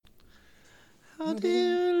How do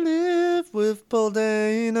you live with Paul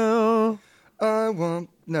Dano? I'm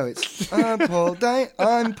Paul Dane.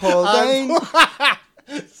 I'm Paul Dane.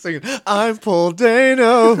 Singing, I'm Paul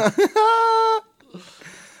Dano.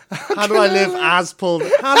 How do I live as Paul?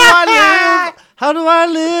 How do I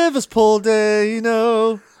live as Paul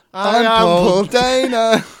Dano? I'm Paul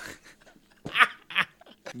Dano.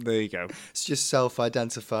 There you go. It's just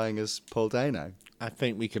self-identifying as Paul Dano. I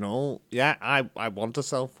think we can all. Yeah, I want to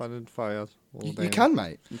self-identify as Paul Dano. You can,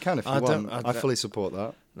 mate. You can if you want. I I fully support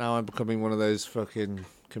that. Now I'm becoming one of those fucking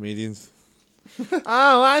comedians.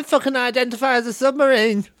 Oh, I fucking identify as a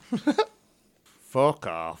submarine. Fuck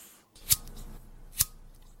off.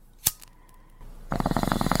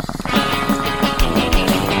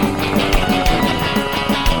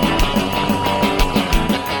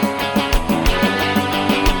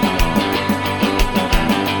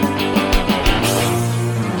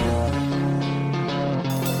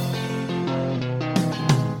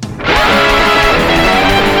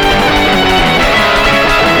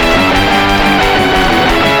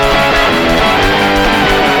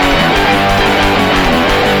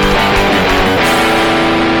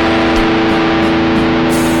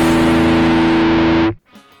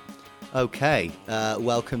 Okay,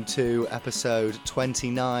 welcome to episode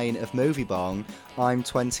 29 of Movie Bong. I'm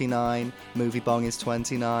 29, Movie Bong is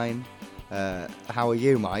 29. How are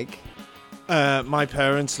you, Mike? My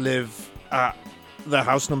parents live at the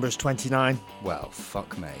house number is 29. Well,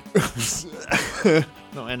 fuck me.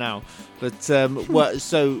 Not right now, but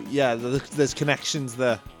so yeah, there's connections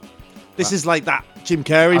there. This is like that Jim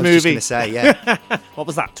Carrey movie. I was just going to say, yeah. What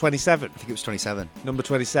was that? 27. I think it was 27. Number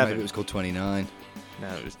 27. Maybe it was called 29. No,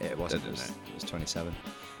 it wasn't. It was 27.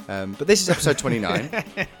 But this is episode 29.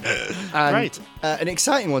 And, right. An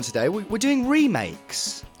exciting one today. We're doing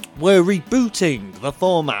remakes. We're rebooting the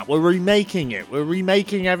format. We're remaking it. We're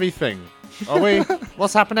remaking everything. Are we?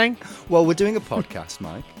 What's happening? Well, we're doing a podcast,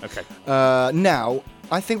 Mike. Okay. Now,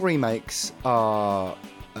 I think remakes are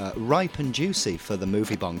ripe and juicy for the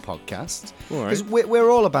Movie Bong podcast. Because we're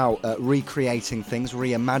all about recreating things,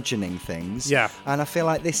 reimagining things. Yeah. And I feel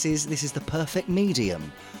like this is the perfect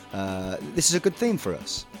medium. This is a good theme for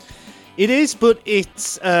us. It is, but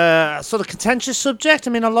it's a sort of contentious subject.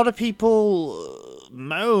 I mean, a lot of people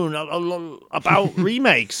moan about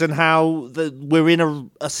remakes and how we're in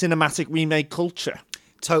a cinematic remake culture.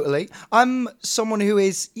 Totally. I'm someone who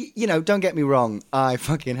is, don't get me wrong, I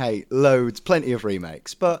fucking hate plenty of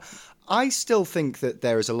remakes, but I still think that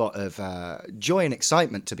there is a lot of joy and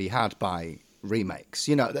excitement to be had by remakes.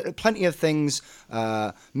 Plenty of things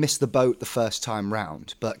miss the boat the first time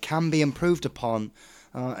round, but can be improved upon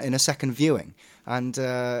in a second viewing. And,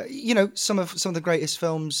 some of the greatest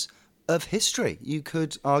films of history, you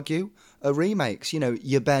could argue, are remakes.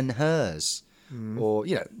 Your Ben-Hurs or,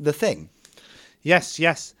 The Thing.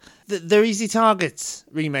 Yes. They're easy targets,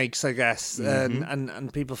 remakes, I guess.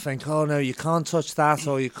 And people think, oh, no, you can't touch that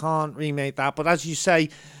or you can't remake that. But as you say,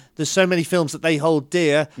 there's so many films that they hold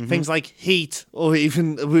dear. Things like Heat, or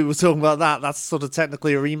even we were talking about that. That's sort of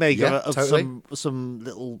technically a remake of totally. some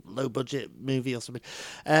little low-budget movie or something.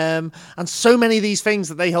 And so many of these things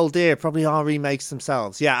that they hold dear probably are remakes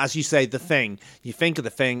themselves. Yeah, as you say, The Thing. You think of The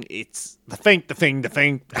Thing, it's The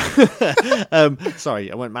Thing.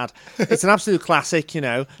 Sorry, I went mad. It's an absolute classic,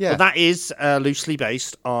 Yeah. But that is loosely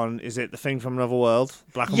based on, is it The Thing from Another World?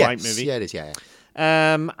 Black and white movie. Yeah, it is, yeah.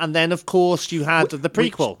 And then, of course, you had the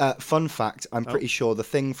prequel. Fun fact, I'm pretty sure The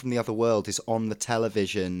Thing from the Other World is on the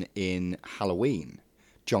television in Halloween,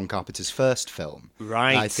 John Carpenter's first film.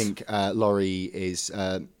 Right. I think Laurie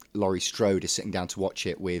Strode is sitting down to watch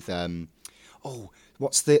it with...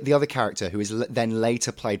 what's the other character who is then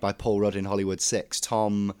later played by Paul Rudd in Hollywood 6?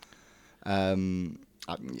 Tom... who's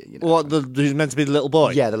meant to be the little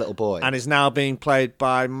boy? Yeah, the little boy. And is now being played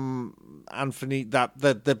by... Anthony, the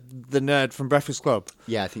nerd from Breakfast Club.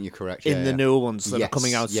 Yeah, I think you're correct. In the newer ones that are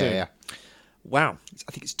coming out soon. Yeah. Wow.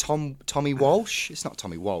 I think it's Tommy Walsh. It's not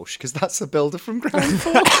Tommy Walsh, because that's the builder from Ground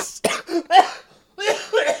Force.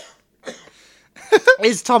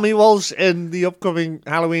 Is Tommy Walsh in the upcoming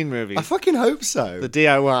Halloween movie? I fucking hope so. The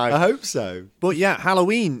DIY. I hope so. But yeah,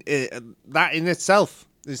 Halloween, that in itself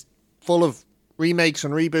is full of remakes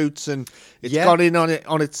and reboots, and it's gone in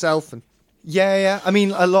on itself. And Yeah. I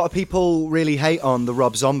mean, a lot of people really hate on the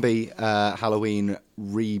Rob Zombie Halloween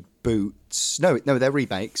reboots. No, they're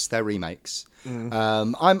remakes.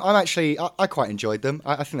 I'm actually, I quite enjoyed them.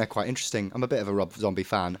 I think they're quite interesting. I'm a bit of a Rob Zombie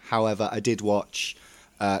fan. However, I did watch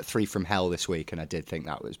 3 from Hell this week, and I did think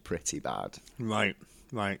that was pretty bad. Right.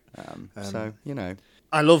 So,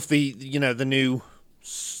 I love the new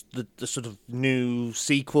the sort of new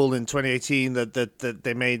sequel in 2018 that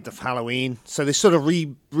they made of Halloween. So they sort of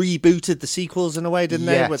rebooted the sequels in a way, didn't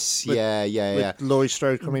they? Yes, yeah. With Laurie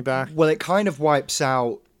Strode coming back. Well, it kind of wipes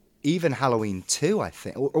out even Halloween 2, I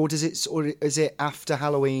think. Or is it after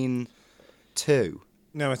Halloween 2?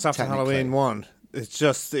 No, it's after Halloween 1. It's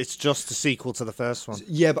just a sequel to the first one.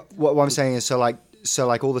 Yeah, but what I'm saying is, so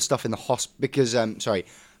like all the stuff in the hospital, because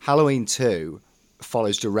Halloween 2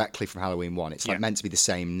 follows directly from Halloween 1. It's like meant to be the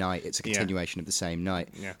same night. It's a continuation of the same night.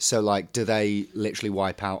 Yeah. So like, do they literally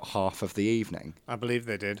wipe out half of the evening? I believe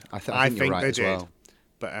they did. I think you're right they as did. well.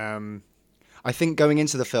 But I think going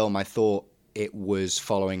into the film, I thought it was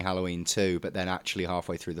following Halloween 2, but then actually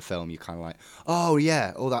halfway through the film, you're kind of like, oh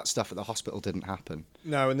yeah, all that stuff at the hospital didn't happen.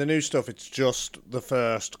 No, in the new stuff, it's just the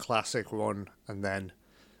first classic one, and then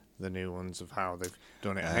the new ones of how they've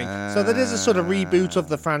done it, I think. So that is a sort of reboot of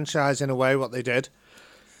the franchise in a way, what they did.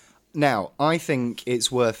 Now, I think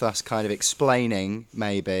it's worth us kind of explaining,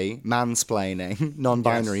 maybe, mansplaining,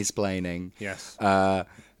 non-binary splaining,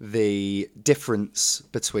 the difference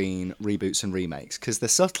between reboots and remakes, because they're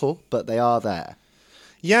subtle, but they are there.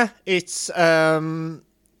 Yeah, it's...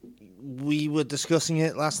 we were discussing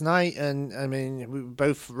it last night, and I mean, we were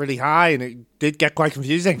both really high, and it did get quite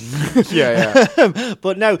confusing. Yeah.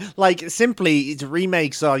 But no, like simply,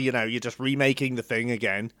 remakes are you're just remaking the thing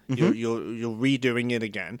again. Mm-hmm. You're redoing it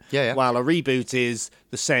again. Yeah. While a reboot is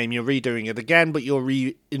the same, you're redoing it again, but you're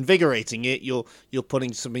reinvigorating it. You're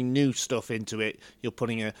putting something new stuff into it. You're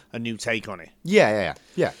putting a new take on it. Yeah.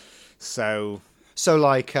 So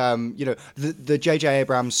like, the J.J.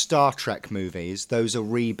 Abrams Star Trek movies, those are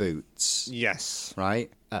reboots. Yes.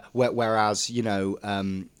 Right? Whereas,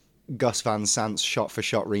 Gus Van Sant's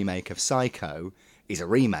shot-for-shot remake of Psycho is a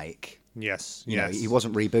remake. Yes. You know, he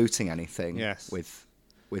wasn't rebooting anything with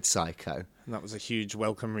Psycho. And that was a huge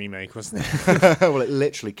welcome remake, wasn't it? Well, it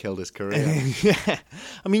literally killed his career. Yeah.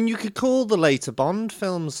 I mean, you could call the later Bond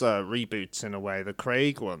films reboots in a way, the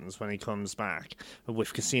Craig ones when he comes back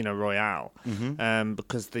with Casino Royale,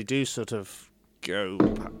 because they do sort of go,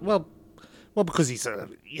 well, because he's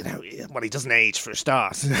he doesn't age for a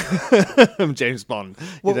start. James Bond.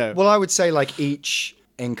 Well, I would say like each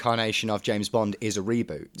incarnation of James Bond is a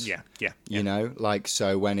reboot. Yeah. You know, like,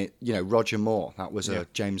 so when it, Roger Moore, that was a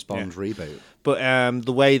James Bond reboot. But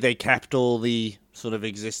the way they kept all the sort of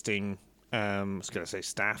existing, I was going to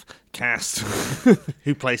say cast,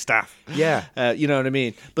 who play staff. Yeah. You know what I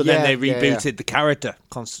mean? But then they rebooted the character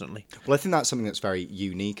constantly. Well, I think that's something that's very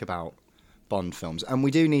unique about Bond films. And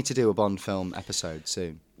we do need to do a Bond film episode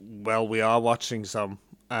soon. Well, we are watching some.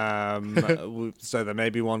 So there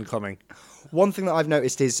may be one coming. One thing that I've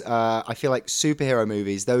noticed is I feel like superhero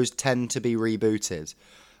movies, those tend to be rebooted.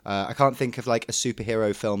 I can't think of like a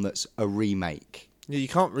superhero film that's a remake. You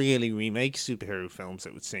can't really remake superhero films,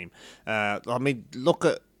 it would seem. I mean, look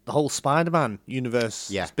at the whole Spider-Man universe.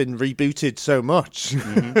 Yeah. It's been rebooted so much.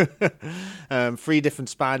 3 different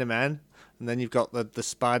Spider-Men, and then you've got the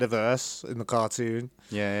Spider-Verse in the cartoon.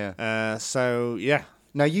 Yeah. So, yeah.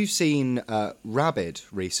 Now, you've seen Rabid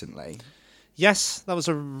recently. Yes, that was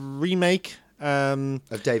a remake.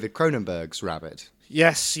 Of David Cronenberg's Rabid.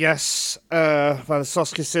 Yes. By the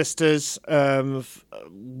Soska sisters.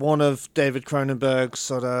 One of David Cronenberg's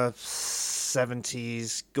sort of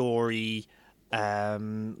 70s gory,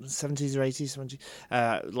 70s or 80s,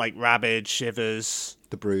 70s, like Rabid, Shivers.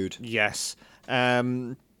 The Brood. Yes.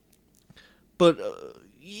 But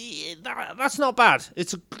that's not bad.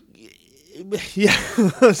 I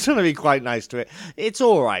was trying to be quite nice to it. It's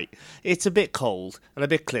all right. It's a bit cold and a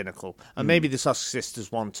bit clinical, and maybe the Soska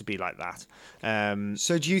sisters want to be like that.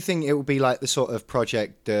 So do you think it would be like the sort of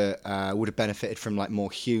project that would have benefited from like more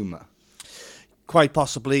humour? Quite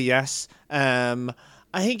possibly, yes. I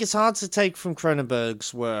think it's hard to take from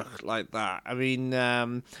Cronenberg's work like that. I mean,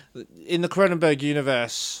 in the Cronenberg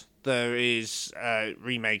universe, there is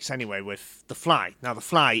remakes anyway with The Fly. Now, The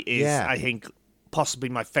Fly is, I think, possibly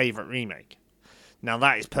my favourite remake. Now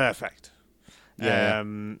that is perfect. Jeff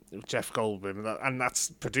Goldblum, and that's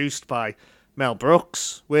produced by Mel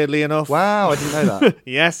Brooks, weirdly enough. Wow, I didn't know that.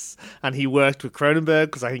 Yes, and he worked with Cronenberg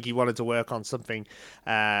because I think he wanted to work on something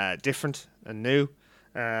different and new.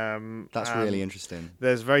 That's really interesting.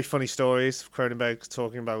 There's very funny stories of Cronenberg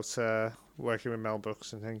talking about working with Mel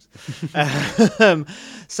Brooks and things. I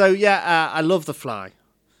love The Fly.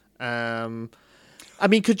 I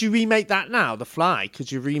mean, could you remake that now, The Fly?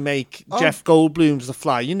 Could you remake Jeff Goldblum's The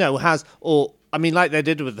Fly? Like they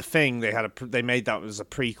did with The Thing, they made that as a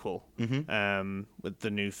prequel with the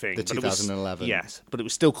new Thing. The 2011. Yes, but it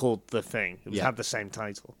was still called The Thing. It had the same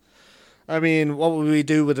title. I mean, what would we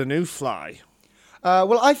do with a new Fly?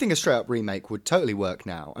 Well, I think a straight-up remake would totally work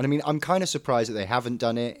now. And I mean, I'm kind of surprised that they haven't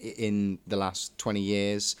done it in the last 20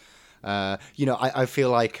 years. I feel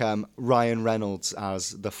like Ryan Reynolds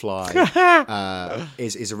as the Fly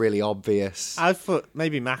is a really obvious, I thought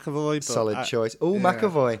maybe McAvoy, but solid choice. Oh,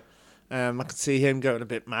 McAvoy. I could see him going a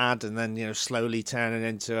bit mad and then slowly turning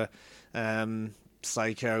into a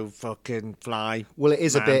psycho fucking fly. Well, it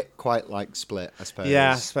is man. a bit quite like Split, I suppose.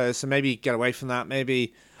 Yeah, I suppose. So maybe get away from that.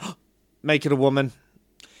 Maybe make it a woman.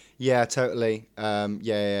 Yeah, totally.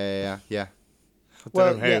 Yeah.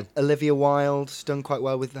 Don't know who. Olivia Wilde's done quite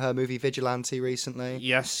well with her movie Vigilante recently.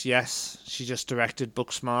 Yes. She just directed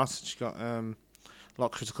Booksmart. She got a lot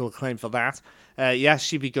of critical acclaim for that. Yes,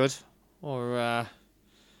 she'd be good. Or,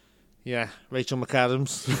 Rachel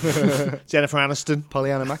McAdams. Jennifer Aniston.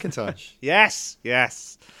 Pollyanna McIntosh. Yes.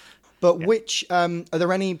 But which, are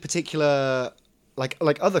there any particular, like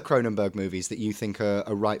other Cronenberg movies that you think are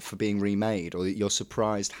ripe for being remade or that you're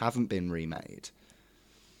surprised haven't been remade?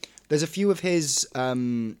 There's a few of his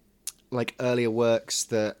earlier works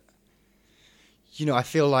that I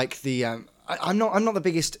feel like the I'm not the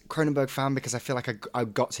biggest Cronenberg fan because I feel like I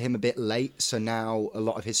got to him a bit late, so now a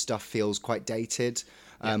lot of his stuff feels quite dated,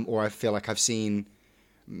 or I feel like I've seen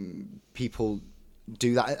people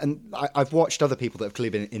do that, and I've watched other people that have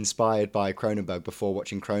clearly been inspired by Cronenberg before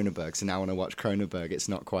watching Cronenberg, so now when I watch Cronenberg it's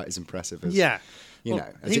not quite as impressive as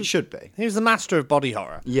as it should be. He was the master of body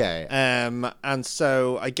horror. Yeah. And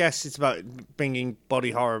so I guess it's about bringing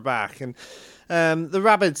body horror back. And the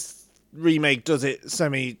Rabbids remake does it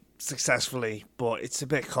semi-successfully, but it's a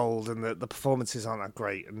bit cold and the performances aren't that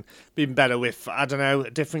great. And been better with, I don't know,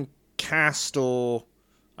 a different cast or...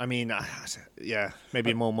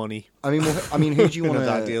 maybe more money. I mean, who do you want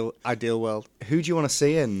to... ideal world. Who do you want to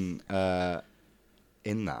see in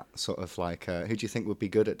that sort of like... who do you think would be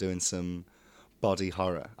good at doing some... body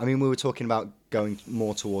horror? I mean, we were talking about going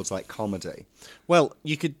more towards like comedy. Well,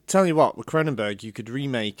 you could tell you what with Cronenberg, you could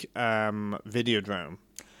remake Videodrome.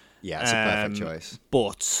 Yeah, it's a perfect choice.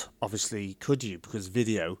 But obviously, could you? Because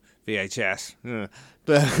video VHS.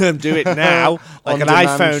 But do it now like an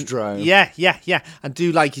iPhone drone. Yeah, and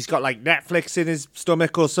do like he's got like Netflix in his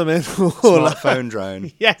stomach or something. Smartphone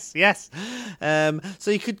drone. Yes. So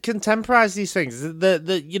you could contemporize these things.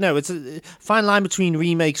 It's a fine line between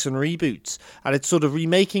remakes and reboots, and it's sort of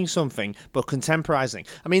remaking something but contemporizing.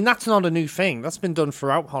 I mean, that's not a new thing. That's been done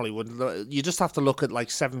throughout Hollywood. You just have to look at like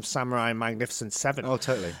Seventh Samurai and Magnificent Seven. Oh,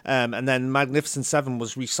 totally. And then Magnificent Seven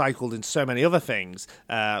was recycled in so many other things,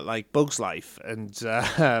 like Bug's Life and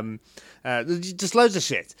just loads of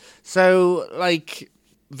shit. So, like,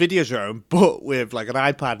 Videodrome, but with, like, an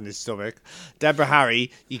iPad in his stomach. Deborah Harry,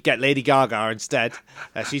 you get Lady Gaga instead.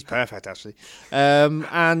 She's perfect, actually.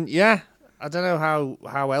 And, yeah, I don't know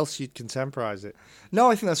how else you'd contemporize it. No,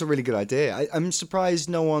 I think that's a really good idea. I'm surprised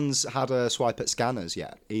no one's had a swipe at Scanners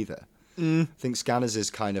yet, either. I think Scanners is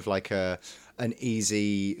kind of like an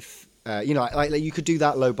easy... like you could do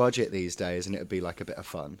that low budget these days and it would be, like, a bit of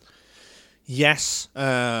fun. Yes.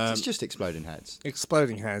 It's just exploding heads.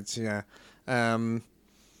 Exploding heads, yeah.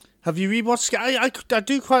 Have you rewatched? I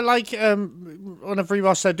do quite like. When I've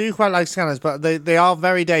rewatched, I do quite like Scanners, but they are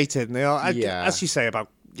very dated, and they are, as you say about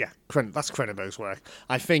that's Cronenberg's work.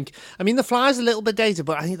 I think. I mean, The Fly is a little bit dated,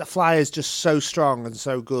 but I think The Fly is just so strong and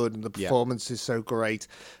so good, and the performance is so great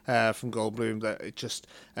from Goldblum that it just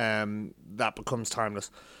that becomes timeless.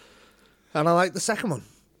 And I like the second one.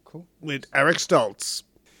 Cool. With Eric Stoltz.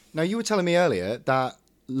 Now, you were telling me earlier that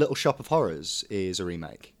Little Shop of Horrors is a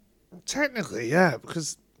remake. Technically, yeah,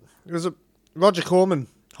 because it was a Roger Corman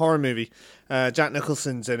horror movie. Jack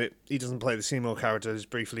Nicholson's in it. He doesn't play the Seymour character, he's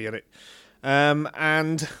briefly in it.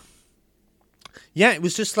 And, yeah, it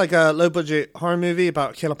was just like a low-budget horror movie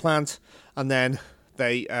about a killer plant, and then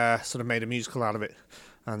they sort of made a musical out of it.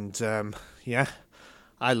 And,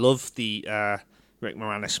 I love the Rick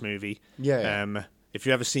Moranis movie. Yeah. If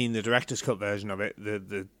you've ever seen the director's cut version of it,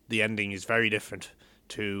 the ending is very different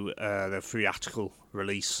to the theatrical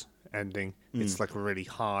release ending. It's like really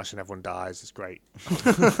harsh and everyone dies. It's great.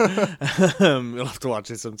 You'll have to watch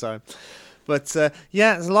it sometime. But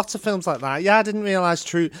there's lots of films like that. Yeah, I didn't realize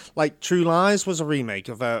True Lies was a remake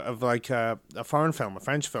of a foreign film, a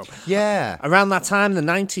French film. Yeah. Around that time, the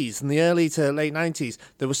 90s, in the early to late 90s,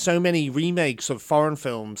 there were so many remakes of foreign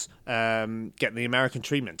films getting the American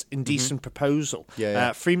treatment. Indecent Proposal.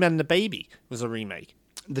 Yeah. Three Men and a Baby was a remake.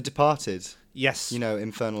 The Departed. Yes.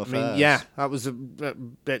 Infernal Affairs. I mean, that was a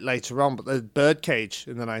bit later on, but the Birdcage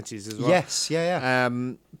in the 90s as well. Yes, yeah.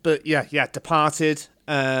 But Departed.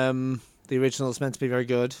 The original is meant to be very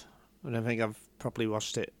good. I don't think I've properly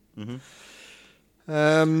watched it. And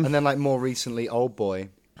then, like, more recently, Old Boy.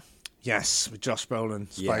 Yes, with Josh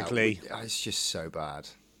Brolin, Spike Lee. It's just so bad.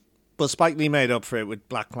 But Spike Lee made up for it with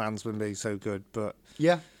Black Klansman being so good. But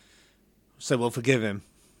Yeah. so we'll forgive him.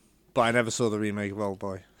 But I never saw the remake of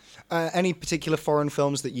Oldboy. Any particular foreign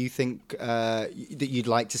films that you think that you'd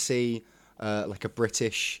like to see, like a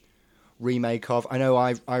British remake of? I know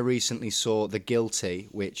I recently saw The Guilty,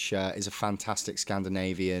 which is a fantastic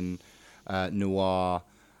Scandinavian noir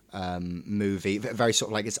movie. Very sort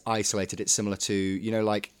of like, it's isolated. It's similar to, you know,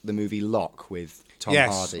 like the movie Lock with Tom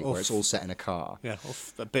Hardy, where it's all set in a car. Yeah,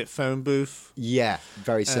 a bit phone booth. Yeah,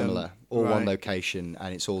 very similar. All one right. location,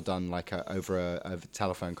 and it's all done like over a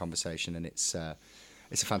telephone conversation, and it's a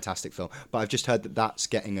fantastic film. But I've just heard that that's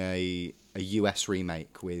getting a US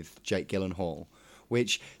remake with Jake Gyllenhaal,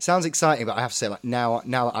 which sounds exciting. But I have to say, like now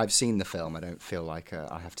that I've seen the film, I don't feel like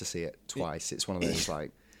I have to see it twice. It's one of those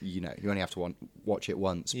like, you know, you only have to watch it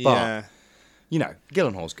once. But Yeah. you know,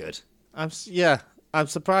 Gyllenhaal's good. I'm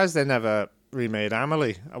surprised they never remade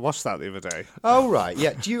Amelie. I watched that the other day. Oh right,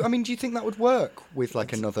 yeah. Do you think that would work with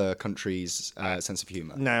like another country's sense of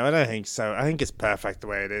humour? No, I don't think so. I think it's perfect the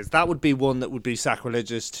way it is. That would be one that would be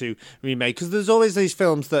sacrilegious to remake, because there's always these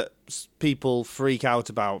films that people freak out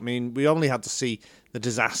about. I mean, we only had to see the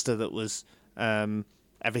disaster that was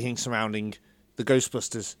everything surrounding the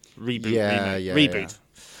Ghostbusters reboot. Reboot.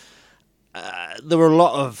 There were a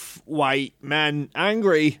lot of white men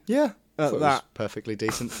angry. Yeah. At That was that. a perfectly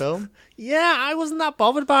decent film. Yeah, I wasn't that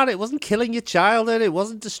bothered about it. It wasn't killing your childhood. It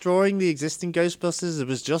wasn't destroying the existing Ghostbusters. It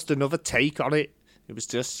was just another take on it. It was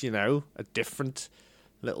just, you know, a different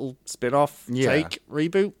little spin-off take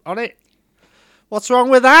reboot on it. What's wrong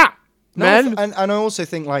with that, man? And I also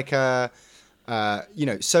think like you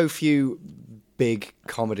know, so few big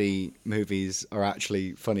comedy movies are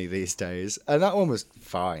actually funny these days, and that one was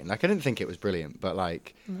fine. Like I didn't think it was brilliant, but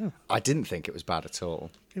like I didn't think it was bad at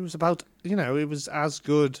all. It was about, you know, it was as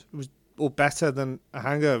good, or better than a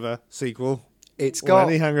Hangover sequel. It's Or got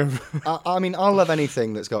any Hangover. I mean, I love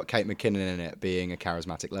anything that's got Kate McKinnon in it being a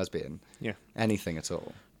charismatic lesbian. Yeah. Anything at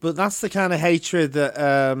all. But that's the kind of hatred that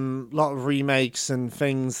a lot of remakes and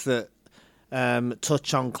things that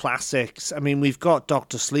touch on classics. I mean, we've got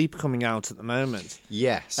Doctor Sleep coming out at the moment.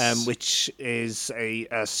 Yes. Which is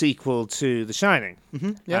a sequel to The Shining.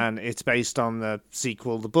 yeah. And it's based on the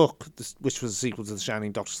sequel, the book, which was a sequel to The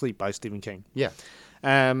Shining, Doctor Sleep by Stephen King. Yeah.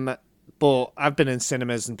 But I've been in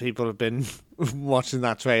cinemas and people have been watching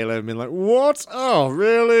that trailer and been like, what? Oh,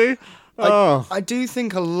 really? Oh. I do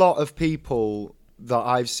think a lot of people that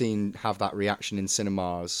I've seen have that reaction in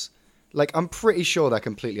cinemas. Like, I'm pretty sure they're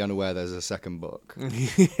completely unaware there's a second book.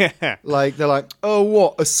 Yeah. Like, they're like, oh,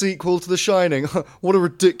 what? A sequel to The Shining? What a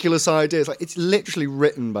ridiculous idea. It's like, it's literally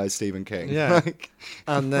written by Stephen King. Yeah. Like,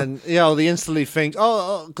 And then, you know, they instantly think,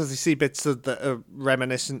 because they see bits that are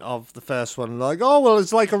reminiscent of the first one, like, oh, well,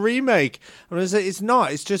 it's like a remake. And it's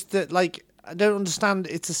not. It's just that, like, I don't understand.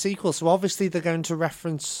 It's a sequel, so obviously they're going to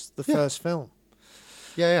reference the first film.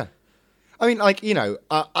 yeah. I mean, like, you know,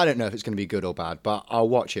 I don't know if it's going to be good or bad, but I'll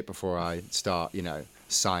watch it before I start, you know,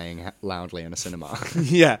 sighing loudly in a cinema.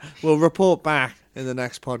 Yeah, we'll report back in the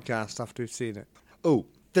next podcast after we've seen it. Oh,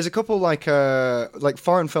 there's a couple like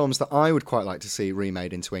foreign films that I would quite like to see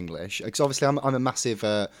remade into English, because obviously I'm a massive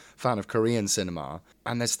fan of Korean cinema,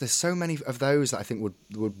 and there's so many of those that I think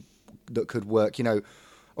that could work, you know.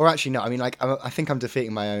 Or actually, no, I mean, like, I think I'm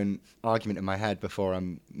defeating my own argument in my head before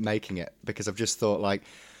I'm making it, because I've just thought, like,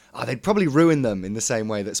 they'd probably ruin them in the same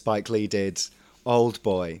way that Spike Lee did Old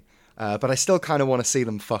Boy. But I still kind of want to see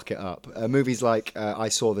them fuck it up. Movies like I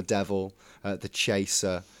Saw the Devil, The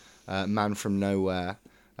Chaser, Man from Nowhere,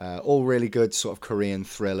 all really good sort of Korean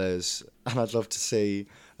thrillers. And I'd love to see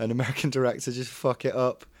an American director just fuck it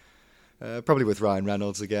up. Probably with Ryan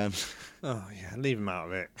Reynolds again. Oh, yeah, leave him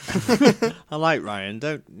out of it. I like Ryan.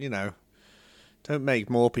 Don't make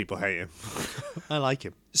more people hate him. I like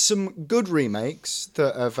him. Some good remakes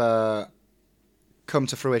that have come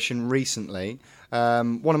to fruition recently.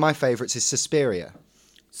 One of my favourites is Suspiria.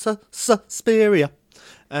 Suspiria.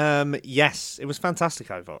 Yes, it was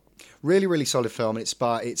fantastic, I thought. Really, really solid film. And it's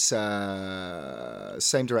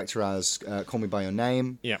same director as Call Me By Your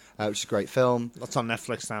Name, Yeah. which is a great film. That's on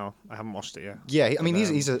Netflix now. I haven't watched it yet. Yeah, I mean, But,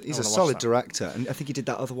 he's I a wanna solid watch that. director. And I think he did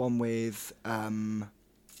that other one with...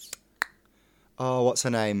 what's her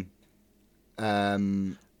name?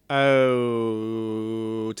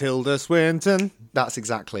 Tilda Swinton. That's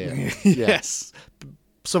exactly it. Yes.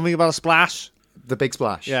 Something about a splash. The Big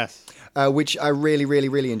Splash. Yes. Which I really, really,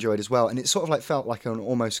 really enjoyed as well. And it sort of like felt like an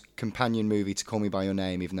almost companion movie to Call Me By Your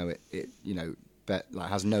Name, even though it you know, like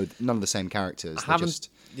has none of the same characters. I haven't.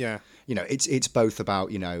 Yeah. You know, it's both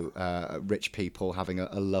about rich people having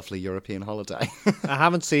a lovely European holiday. I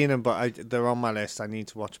haven't seen them, but they're on my list. I need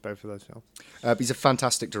to watch both of those films. He's a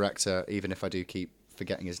fantastic director, even if I do keep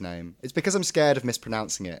forgetting his name. It's because I'm scared of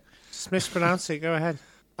mispronouncing it. Just mispronounce it. Go ahead.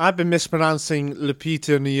 I've been mispronouncing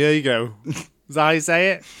Lupita Nyong'o. Is that how you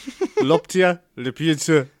say it? Lupita,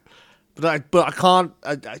 Lupita. But I can't.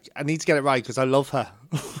 I need to get it right because I love her.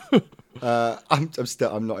 I'm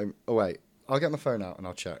not. Oh wait, I'll get my phone out and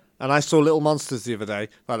I'll check. And I saw Little Monsters the other day.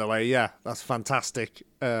 By the way, yeah, that's a fantastic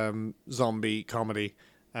zombie comedy,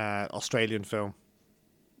 Australian film,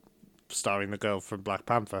 starring the girl from Black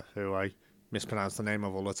Panther, who I mispronounce the name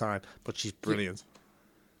of all the time, but she's brilliant.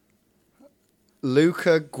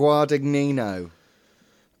 Luca Guadagnino.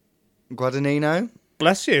 Guadagnino?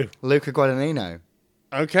 Bless you. Luca Guadagnino.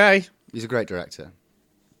 Okay. He's a great director.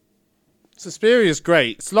 Suspiria's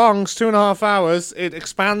great. It's long, it's 2.5 hours. It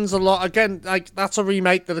expands a lot. Again, like that's a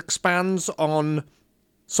remake that expands on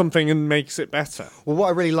something and makes it better. Well, what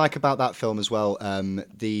I really like about that film as well,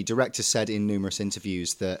 the director said in numerous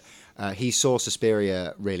interviews that he saw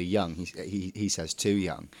Suspiria really young. He says too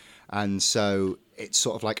young. And so it's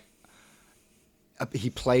sort of like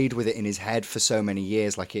he played with it in his head for so many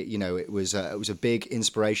years, like it was a big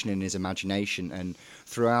inspiration in his imagination, and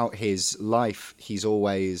throughout his life, he's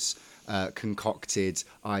always concocted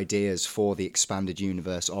ideas for the expanded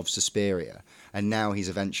universe of Suspiria, and now he's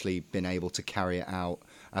eventually been able to carry it out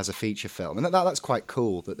as a feature film, and that's quite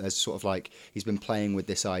cool. That there's sort of like he's been playing with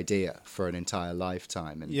this idea for an entire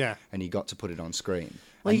lifetime, and he got to put it on screen.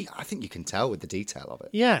 Well, I think you can tell with the detail of it.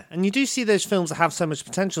 Yeah, and you do see those films that have so much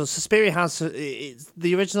potential. Suspiria has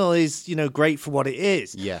the original is great for what it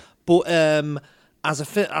is. Yeah, but as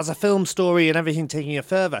a film story and everything taking it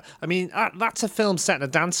further, I mean that's a film set in a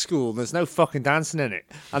dance school. There's no fucking dancing in it,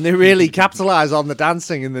 and they really capitalise on the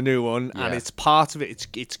dancing in the new one, and it's part of it.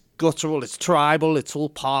 It's guttural, it's tribal, it's all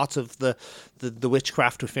part of the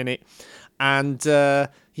witchcraft within it, and.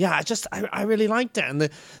 I really liked it, and the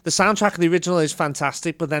soundtrack of the original is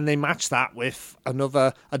fantastic. But then they match that with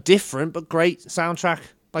a different but great soundtrack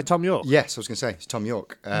by Tom York. Yes, I was going to say it's Tom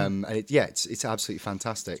York, and it's absolutely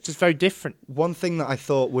fantastic. It's just very different. One thing that I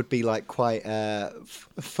thought would be like quite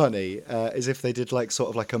funny is if they did like sort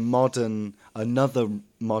of like another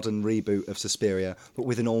modern reboot of Suspiria, but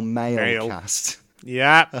with an all male cast.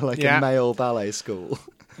 Yeah, a male ballet school.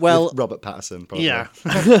 Well, with Robert Pattinson, probably. Yeah.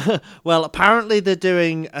 Well, apparently they're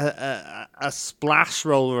doing a splash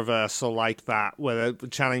role reversal like that, where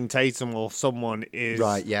Channing Tatum or someone is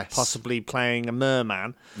possibly playing a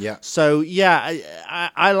merman. Yeah. So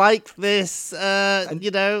I like this. And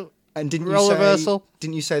didn't role reversal.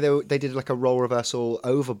 Didn't you say they did like a role reversal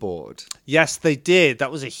Overboard? Yes, they did. That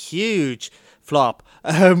was a huge flop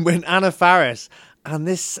when Anna Faris and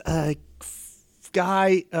this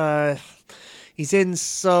guy. He's in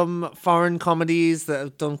some foreign comedies that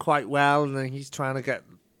have done quite well, and then he's trying to get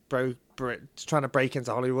trying to break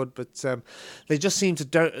into Hollywood, but they just seem to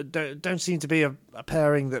don't seem to be a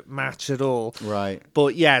pairing that match at all. Right.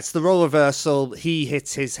 But yeah, it's the role reversal. He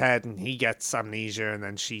hits his head and he gets amnesia, and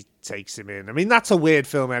then she takes him in. I mean, that's a weird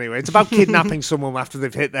film anyway. It's about kidnapping someone after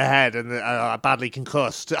they've hit their head and are badly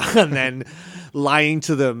concussed, and then lying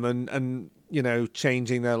to them and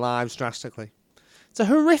changing their lives drastically. It's a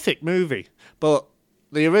horrific movie, but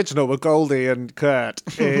the original with Goldie and Kurt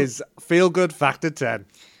is feel-good factor 10.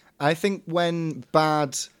 I think when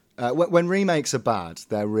remakes are bad,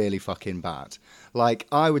 they're really fucking bad. Like,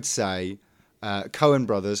 I would say Coen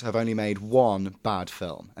Brothers have only made one bad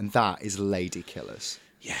film, and that is Lady Killers.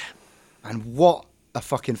 Yeah. And what a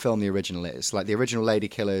fucking film the original is. Like, the original Lady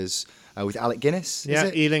Killers with Alec Guinness, is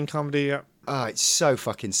it? Ealing comedy, yeah. Oh, it's so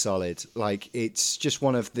fucking solid. Like, it's just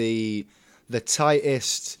one of the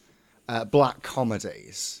tightest black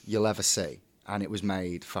comedies you'll ever see, and it was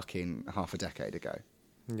made fucking half a decade ago.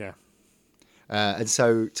 Yeah. And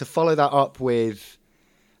so to follow that up with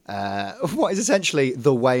what is essentially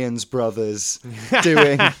the Wayans brothers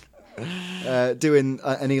doing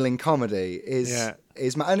an Ealing comedy is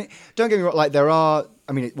and don't get me wrong, like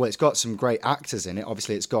it's got some great actors in it.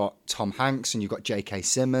 Obviously, it's got Tom Hanks and you've got J.K.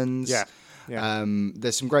 Simmons. Yeah.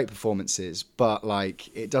 There's some great performances, but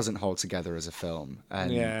like it doesn't hold together as a film.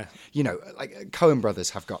 And like Coen Brothers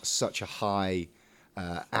have got such a high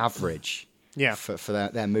average for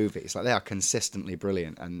their movies. Like they are consistently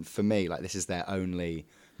brilliant, and for me, like this is their only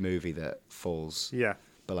movie that falls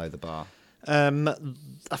below the bar.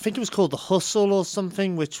 I think it was called The Hustle or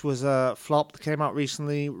something, which was a flop that came out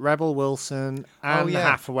recently. Rebel Wilson and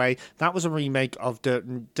Hathaway. That was a remake of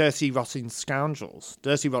Dirty Rotten Scoundrels,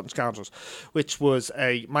 which was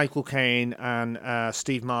a Michael Caine and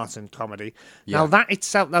Steve Martin comedy. Yeah. Now that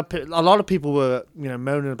itself, a lot of people were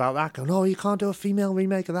moaning about that, going, "Oh, you can't do a female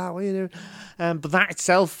remake of that. What are you doing?" But that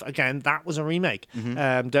itself, again, that was a remake.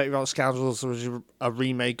 Dirty Rotten Scoundrels was a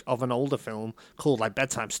remake of an older film called like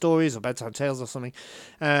Bedtime Stories or Bedtime Tales or something.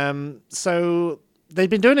 So they've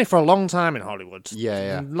been doing it for a long time in Hollywood.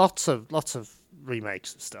 Yeah. Lots of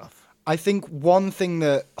remakes and stuff. I think one thing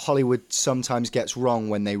that Hollywood sometimes gets wrong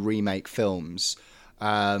when they remake films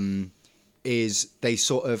is they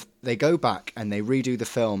go back and they redo the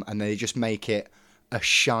film and they just make it a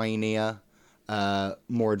shinier,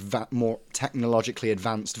 more technologically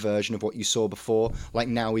advanced version of what you saw before. Like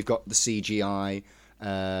now we've got the CGI.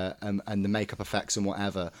 And the makeup effects and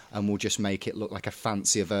whatever, and we'll just make it look like a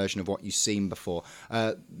fancier version of what you've seen before.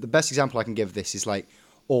 The best example I can give of this is like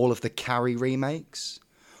all of the Carrie remakes,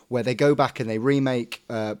 where they go back and they remake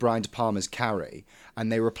Brian De Palma's Carrie,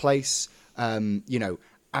 and they replace,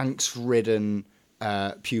 angst-ridden,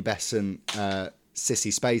 pubescent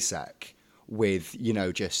Sissy Spacek with,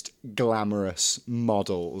 just glamorous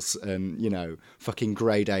models and, fucking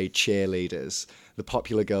grade A cheerleaders, the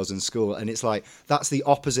popular girls in school. And it's like, that's the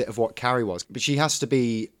opposite of what Carrie was. But she has to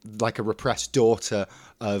be like a repressed daughter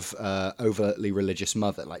of overtly religious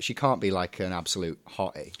mother. Like, she can't be like an absolute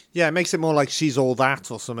hottie. Yeah, it makes it more like She's All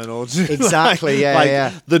That or something. Or exactly,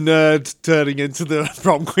 like the nerd turning into the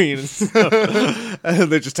prom queen and stuff.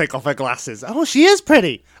 And they just take off her glasses. Oh, she is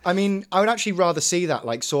pretty. I mean, I would actually rather see that,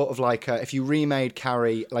 like, sort of like if you remade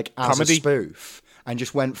Carrie like as comedy. A spoof and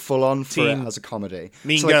just went full on for it as a comedy.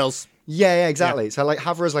 Mean Girls. Yeah, exactly. Yeah. So like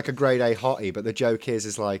have her as like a grade A hottie, but the joke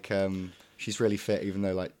is like she's really fit, even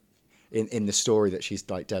though like in the story that she's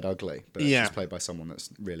like dead ugly, but she's played by someone that's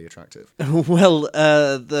really attractive. Well,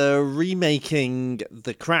 they're remaking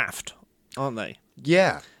The Craft, aren't they?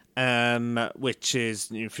 Yeah. Which is,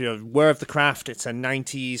 if you're aware of The Craft, it's a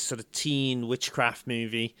 90s sort of teen witchcraft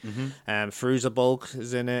movie. Fairuza Balk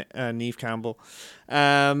is in it, Neve Campbell.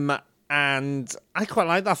 And I quite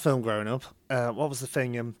liked that film growing up. What was the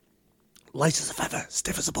thing? Light as a feather,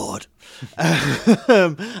 stiff as a board.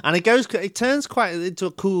 And it turns quite into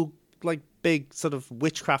a cool, like, big sort of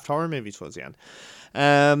witchcraft horror movie towards the end.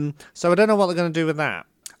 So I don't know what they're going to do with that.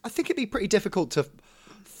 I think it'd be pretty difficult to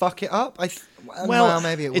fuck it up. Well,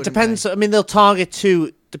 maybe it depends. I mean,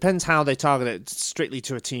 depends how they target it, strictly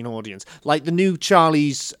to a teen audience. Like the new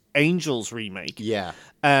Charlie's Angels remake. Yeah.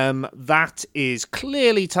 That is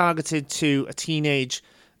clearly targeted to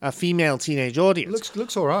a female teenage audience.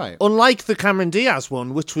 Looks all right. Unlike the Cameron Diaz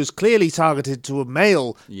one, which was clearly targeted to a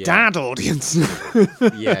male dad audience.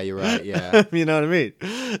 Yeah, you're right, yeah. You know what I mean?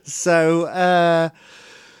 So,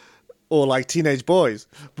 or like teenage boys.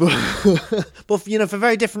 But for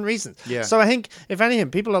very different reasons. Yeah. So I think, if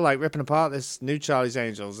anything, people are like ripping apart this new Charlie's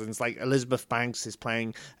Angels, and it's like Elizabeth Banks is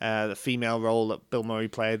playing the female role that Bill Murray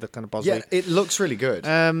played, the kind of Bosley. Yeah, it looks really good.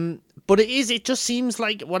 But it just seems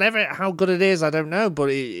like, how good it is, I don't know, but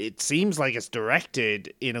it seems like it's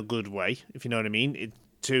directed in a good way, if you know what I mean,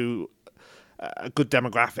 to a good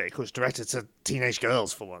demographic. It was directed to teenage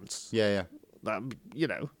girls for once. Yeah.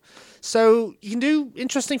 So you can do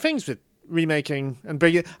interesting things with remaking and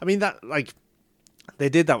bringing. I mean, that, like, they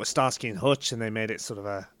did that with Starsky and Hutch, and they made it sort of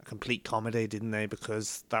a complete comedy, didn't they?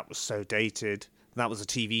 Because that was so dated. That was a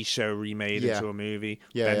TV show remade into a movie.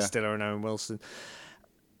 Ben Stiller and Owen Wilson.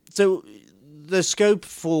 So the scope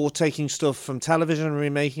for taking stuff from television and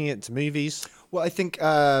remaking it to movies. Well, I think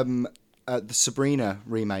the Sabrina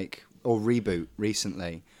remake or reboot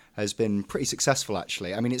recently has been pretty successful,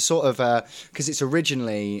 actually. I mean, it's sort of because it's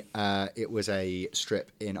originally it was a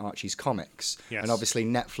strip in Archie's comics, and obviously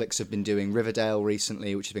Netflix have been doing Riverdale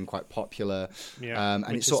recently, which has been quite popular.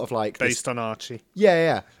 And it's sort of like based on Archie.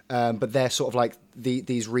 Yeah. But they're sort of like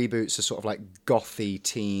these reboots are sort of like gothy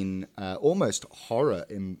teen, almost horror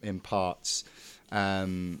in parts.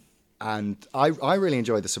 And I really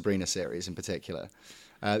enjoyed the Sabrina series in particular.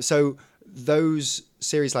 So those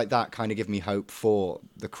series like that kind of give me hope for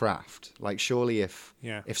The Craft. Like, surely if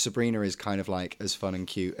Sabrina is kind of like as fun and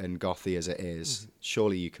cute and gothy as it is,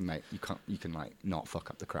 surely you can like not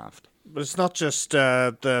fuck up The Craft. But it's not just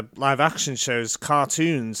the live action shows.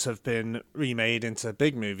 Cartoons have been remade into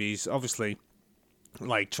big movies, obviously,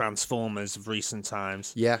 like Transformers of recent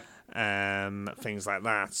times. Yeah. Things like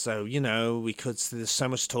that. So, there's so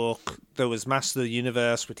much talk. There was Master of the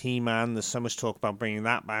Universe with He-Man. There's so much talk about bringing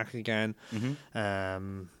that back again.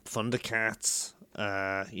 Thundercats,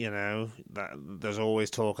 there's always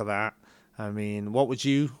talk of that. I mean,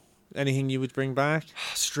 anything you would bring back?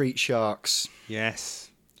 Street Sharks. Yes.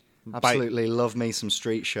 Absolutely love me some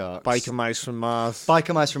Street Sharks. Biker Mice from Mars.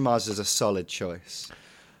 Biker Mice from Mars is a solid choice.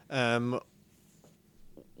 Well,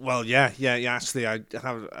 yeah. Actually, I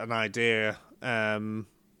have an idea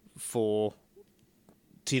for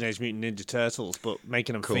Teenage Mutant Ninja Turtles, but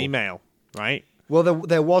making them female, right? Well,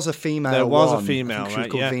 there was a female. There was one. a female, I think she was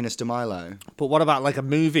right? called Yeah. Venus de Milo. But what about like a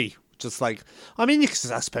movie? Just like, I mean, I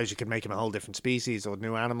suppose you could make them a whole different species or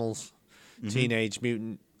new animals. Teenage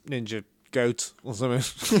Mutant Ninja Goat or something.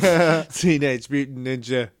 Teenage Mutant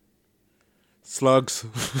Ninja Slugs.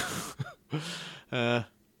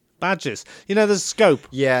 Badgers. There's scope.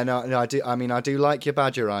 Yeah, no, I do. I mean, I do like your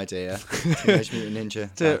badger idea. Teenage Mutant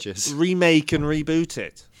Ninja To badgers. remake and reboot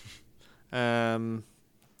it.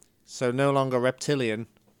 So no longer reptilian,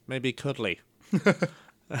 maybe cuddly.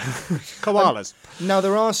 Koalas. Now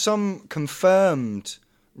there are some confirmed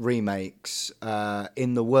remakes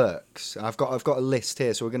in the works. I've got a list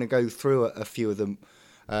here, so we're going to go through a few of them.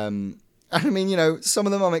 I mean, some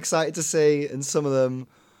of them I'm excited to see, and some of them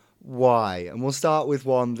why. And we'll start with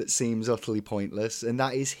one that seems utterly pointless, and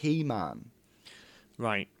that is He-Man.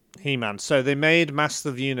 Right. He-Man. So they made Master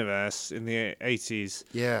of the Universe in the 80s.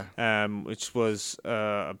 Yeah. Which was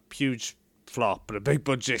a huge flop, but a big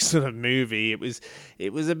budget sort of movie. It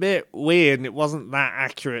was a bit weird, and it wasn't that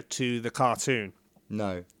accurate to the cartoon.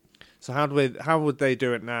 No. So how would they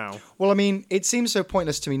do it now? Well, I mean, it seems so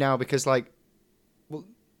pointless to me now because,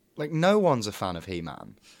 no one's a fan of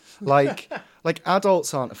He-Man. Like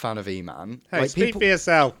adults aren't a fan of He-Man. Hey, like speak for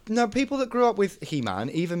yourself. No, people that grew up with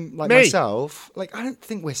He-Man, even like Me. myself, I don't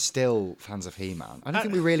think we're still fans of He-Man. I don't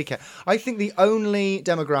think we really care. I think the only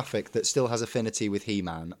demographic that still has affinity with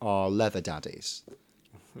He-Man are leather daddies.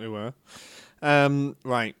 They were.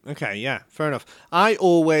 Right. Okay. Yeah. Fair enough. I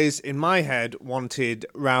always, in my head, wanted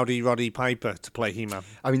Rowdy Roddy Piper to play He-Man.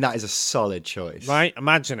 I mean, that is a solid choice. Right?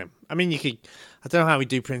 Imagine him. I mean, you could. I don't know how we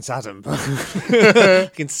do Prince Adam, but you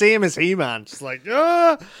can see him as He-Man, just like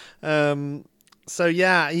ah. So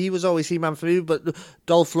yeah, he was always He-Man for me. But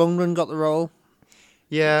Dolph Lundgren got the role.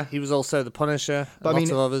 Yeah. He was also the Punisher. But Lots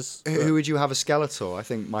of others. Who would you have as Skeletor? I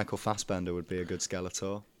think Michael Fassbender would be a good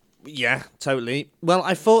Skeletor. Yeah, totally. Well,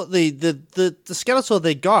 I thought the Skeletor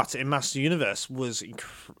they got in Master Universe was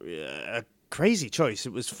a crazy choice.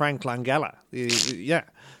 It was Frank Langella.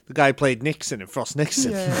 The guy who played Nixon in Frost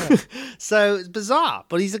Nixon. Yeah. So it's bizarre,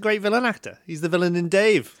 but he's a great villain actor. He's the villain in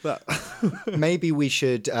Dave. But Maybe we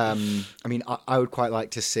should. I would quite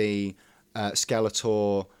like to see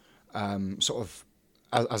Skeletor sort of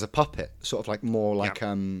as a puppet, sort of like more like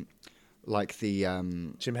like the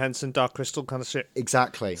Jim Henson, Dark Crystal kind of shit.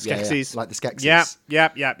 exactly Skeksis. like the Skeksis.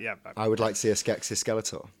 Yep. I would like to see a Skeksis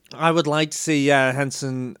Skeletor. I would like to see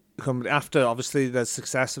Henson come after, obviously, the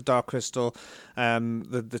success of Dark Crystal,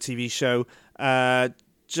 the TV show.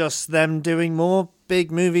 Just them doing more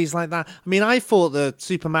big movies like that. I mean, I thought the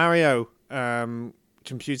Super Mario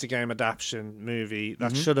computer game adaptation movie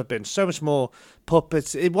that should have been so much more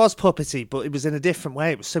puppets. It was puppety, but it was in a different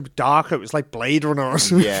way. It was so darker. It was like Blade Runner or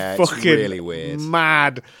something. Yeah, it's fucking really weird.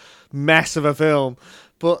 Mad mess of a film.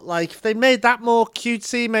 But like, if they made that more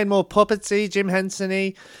cutesy, made more puppety, Jim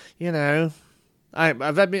Henson-y,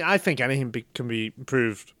 I think anything can be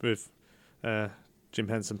improved with Jim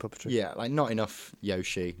Henson puppetry. Yeah, like not enough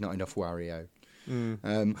Yoshi, not enough Wario.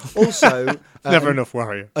 Also, Never enough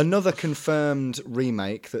Wario. another confirmed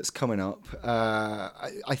remake that's coming up.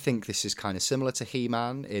 I think this is kind of similar to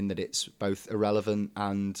He-Man in that it's both irrelevant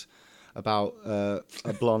and about a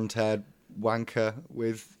blonde-haired wanker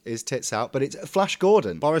with his tits out, but it's Flash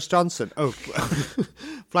Gordon. Boris Johnson. Oh,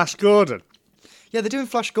 Flash Gordon. Yeah, they're doing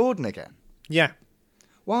Flash Gordon again. Yeah.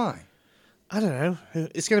 Why? I don't know.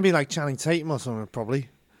 It's going to be like Channing Tatum or something, probably.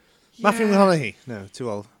 Matthew McConaughey. No, too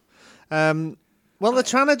old. Well, they're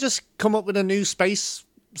trying to just come up with a new space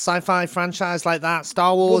sci-fi franchise like that.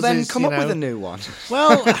 Star Wars. Well, then is, come up with a new one.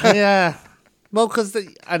 Well, yeah. Well, because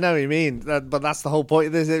I know what you mean, but that's the whole point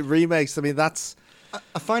of this. It remakes. I mean, that's.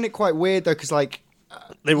 I find it quite weird though, because like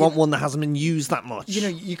They want one that hasn't been used that much.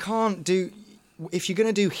 you can't do. If you're going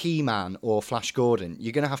to do He-Man or Flash Gordon,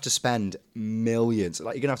 you're going to have to spend millions.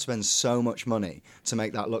 Like, you're going to have to spend so much money to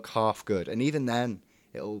make that look half good. And even then,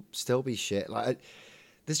 it'll still be shit. Like,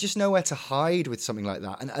 there's just nowhere to hide with something like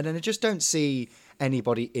that. And I just don't see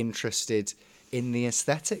anybody interested in the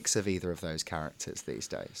aesthetics of either of those characters these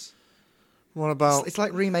days. What about... It's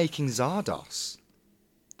like remaking Zardos.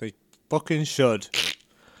 They fucking should.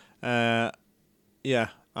 Yeah,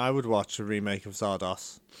 I would watch a remake of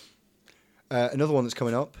Zardos. Another one that's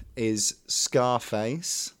coming up is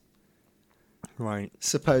Scarface. Right.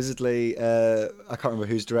 Supposedly, I can't remember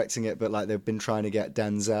who's directing it, but like they've been trying to get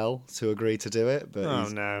Denzel to agree to do it, but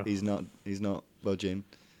he's not budging.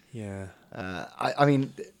 Yeah. I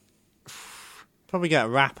mean, Probably get a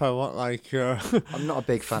rapper. What like? I'm not a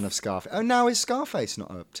big fan of Scarface. Oh, now is Scarface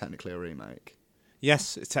not technically a remake?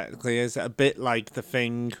 Yes, it technically is a bit like The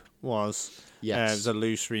Thing was. Yes. It was a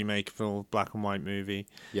loose remake of a black and white movie.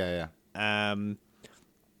 Yeah.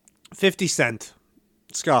 50 Cent,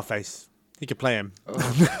 Scarface. He could play him.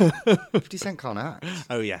 50 Cent can't act.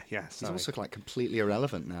 Oh yeah. He's Sorry. also like completely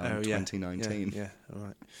irrelevant now in 2019. Yeah, all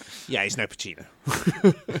right. Yeah, he's no Pacino.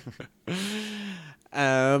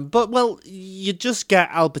 But well, you just get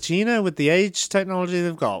Al Pacino with the age technology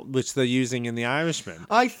they've got, which they're using in The Irishman,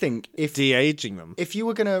 I think if de-aging them. if you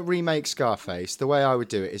were going to remake Scarface, the way I would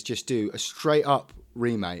do it is just do a straight up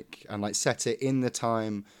remake and like set it in the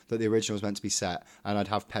time that the original was meant to be set, and I'd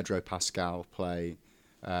have Pedro Pascal play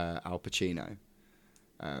Al Pacino.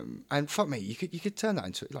 And fuck me, you could turn that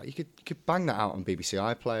into like you could bang that out on BBC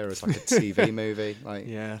iPlayer as like a TV movie. Like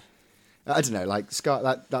Yeah. I don't know, like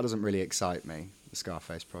that doesn't really excite me. The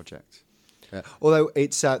Scarface project. Although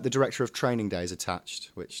it's the director of Training Day is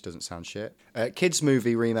attached, which doesn't sound shit. Kids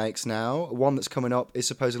movie remakes now. One that's coming up is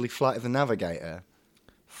supposedly Flight of the Navigator.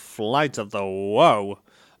 Flight of the Whoa.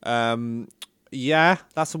 Yeah,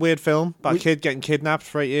 that's a weird film about a kid getting kidnapped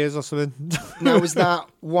for 8 years or something. Now, was that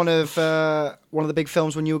one of the big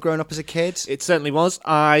films when you were growing up as a kid? It certainly was.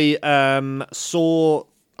 I've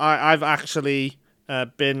actually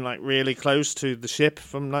been like really close to the ship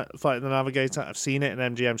from Flight of the Navigator. I've seen it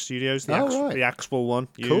in MGM Studios, the actual one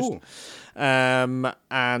used. Cool.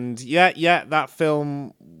 And yeah, that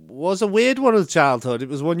film was a weird one of childhood. It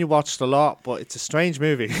was one you watched a lot, but it's a strange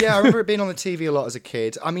movie. Yeah, I remember it being on the TV a lot as a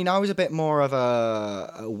kid. I mean, I was a bit more of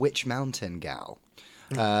a Witch Mountain gal.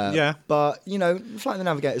 Yeah. But, you know, Flight of the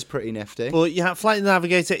Navigator is pretty nifty. But yeah, Flight of the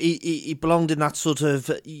Navigator, he belonged in that sort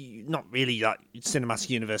of, not really like cinematic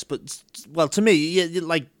universe, but, well, to me,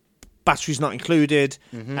 like, Batteries Not Included,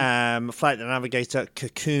 Flight of the Navigator,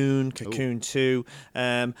 Cocoon 2.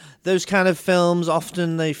 Those kind of films,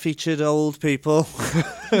 often they featured old people,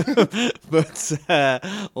 but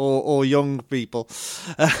or young people.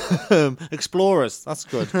 Explorers, that's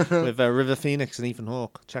good, with River Phoenix and Ethan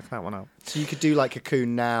Hawke. Check that one out. So you could do like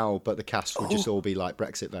Cocoon now, but the cast would just all be like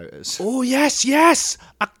Brexit voters. Oh, yes.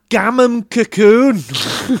 A Gammon Cocoon.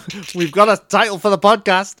 We've got a title for the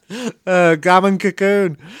podcast. Gammon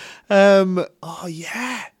Cocoon. Oh,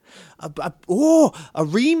 yeah. A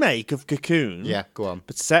remake of Cocoon. Yeah, go on.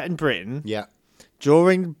 But set in Britain. Yeah.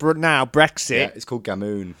 During Brexit. Yeah, it's called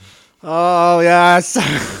Gamoon. Oh, yes.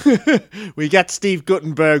 We get Steve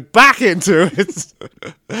Guttenberg back into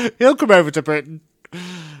it. He'll come over to Britain.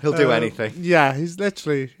 He'll do anything. Yeah, he's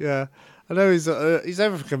literally, yeah. I know he's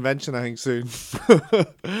over for convention, I think, soon.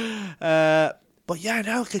 But yeah,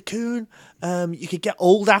 no, Cocoon. You could get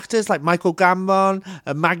old actors like Michael Gambon,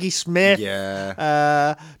 Maggie Smith,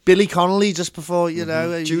 Billy Connolly just before, you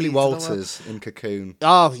know. Julie Walters in Cocoon.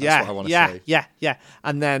 Oh, yeah. That's what I want to say. Yeah.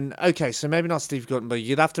 And then, okay, so maybe not Steve Guttenberg.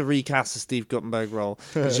 You'd have to recast the Steve Guttenberg role.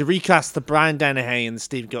 Because you recast the Brian Dennehy in the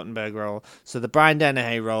Steve Guttenberg role. So the Brian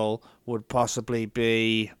Dennehy role would possibly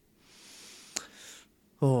be...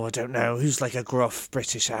 Oh, I don't know. Who's like a gruff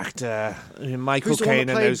British actor? Michael Caine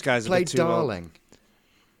and those guys are a bit too Darling? old.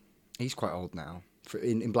 He's quite old now.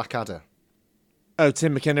 In Blackadder. Oh,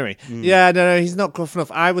 Tim McInnery. Yeah, no, he's not gruff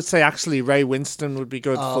enough. I would say actually Ray Winston would be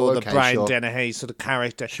good for the Brian Dennehy sort of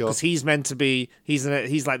character. Because he's meant to be, he's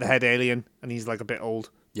like the head alien and he's like a bit old.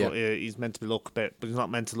 Yeah. But, he's meant to look a bit, but he's not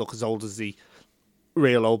meant to look as old as the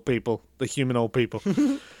real old people, the human old people.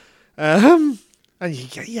 And you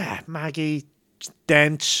get, Maggie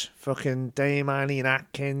Dench, fucking Dame Eileen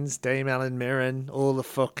Atkins, Dame Ellen Mirren, all the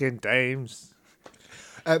fucking dames.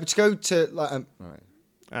 But to go to like, right.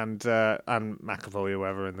 And McAvoy or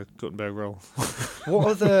whoever in the Guttenberg role. What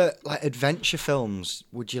other like adventure films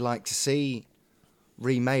would you like to see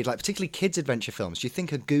remade? Like particularly kids' adventure films. Do you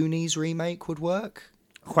think a Goonies remake would work?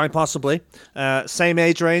 Quite possibly. Same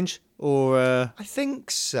age range, or I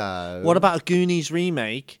think so. What about a Goonies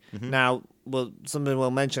remake? Now, well, something we'll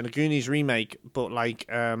mention a Goonies remake, but like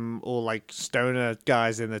all like stoner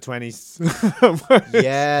guys in their 20s.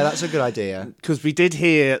 Yeah, that's a good idea. Because we did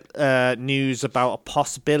hear news about a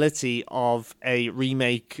possibility of a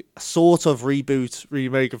remake, sort of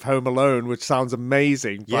remake of Home Alone, which sounds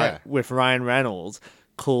amazing. Yeah. With Ryan Reynolds.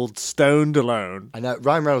 called Stoned Alone. I know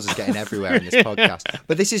Ryan Reynolds is getting everywhere in this podcast,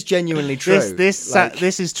 but this is genuinely true.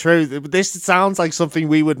 This is true. This sounds like something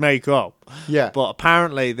we would make up. Yeah. But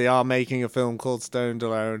apparently they are making a film called Stoned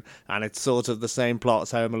Alone, and it's sort of the same plot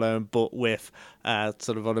as Home Alone, but with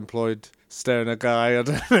sort of unemployed stoner guy, I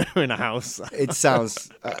don't know, in a house. It sounds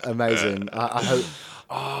amazing. I hope.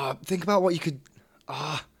 Think about what you could.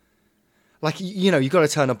 Like, you know, you've got to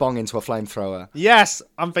turn a bong into a flamethrower. Yes,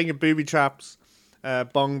 I'm thinking booby traps,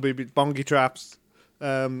 bongy traps.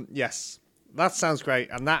 Yes, that sounds great,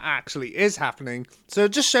 and that actually is happening. So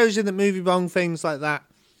it just shows you that movie bong things like that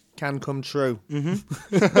can come true.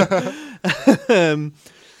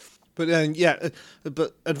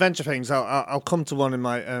 But adventure things. I'll come to one in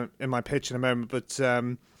my pitch in a moment. But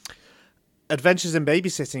Adventures in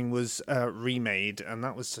Babysitting was remade, and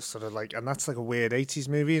that was just sort of like, and that's like a weird 80s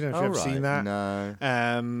movie. I don't know if you've ever seen that.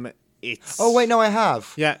 No. It's Oh wait, no, I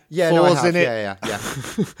have. Yeah, no, I Four's have. in it.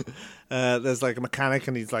 Yeah. There's like a mechanic,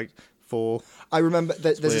 and he's like 4. I remember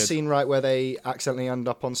there's a weird. scene right where they accidentally end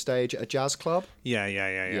up on stage at a jazz club. Yeah.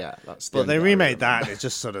 That's. The But they only bit I remade that, remember. and it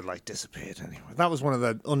just sort of like disappeared anyway. That was one of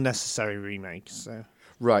the unnecessary remakes. So.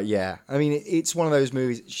 Right, yeah. I mean, it's one of those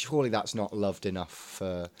movies. Surely that's not loved enough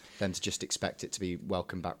for them to just expect it to be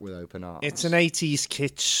welcomed back with open arms. It's an 80s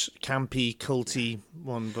kitsch, campy, culty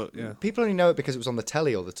one, but yeah. People only know it because it was on the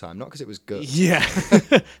telly all the time, not because it was good. Yeah.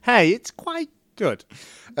 Hey, it's quite good.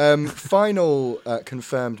 Final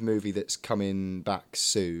confirmed movie that's coming back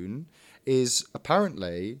soon is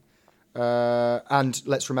apparently, and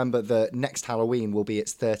let's remember that next Halloween will be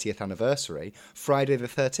its 30th anniversary, Friday the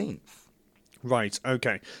 13th. Right,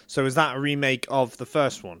 okay. So is that a remake of the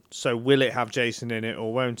first one? So will it have Jason in it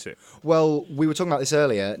or won't it? Well, we were talking about this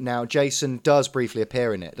earlier. Now, Jason does briefly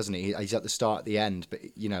appear in it, doesn't he? He's at the start, at the end,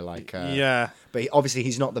 but, you know, like... yeah. But obviously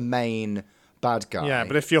he's not the main bad guy. Yeah,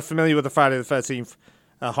 but if you're familiar with the Friday the 13th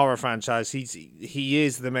horror franchise, he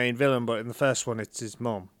is the main villain, but in the first one, it's his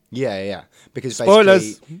mum. Yeah. Because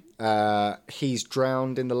Spoilers! basically, he's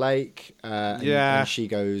drowned in the lake, and she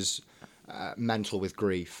goes mental with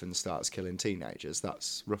grief and starts killing teenagers.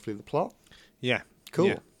 That's roughly the plot. Yeah. Cool.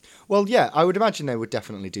 Yeah. Well, yeah, I would imagine they would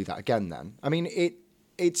definitely do that again then. I mean,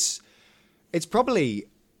 it's probably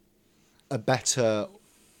a better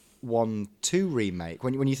 1-2 remake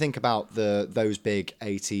when you think about those big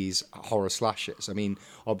 80s horror slashers. I mean,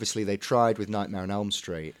 obviously they tried with Nightmare on Elm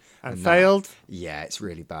Street And failed. Yeah, it's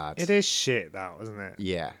really bad. It is shit, that, isn't it?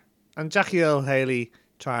 Yeah. And Jackie Earl Haley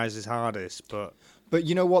tries his hardest, but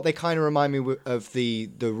you know what? They kind of remind me of the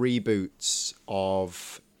reboots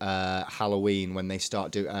of Halloween when they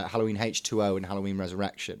start doing Halloween H2O and Halloween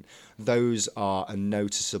Resurrection. Those are a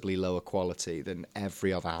noticeably lower quality than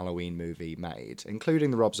every other Halloween movie made,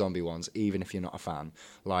 including the Rob Zombie ones, even if you're not a fan.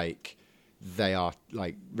 Like, they are,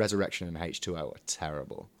 like, Resurrection and H2O are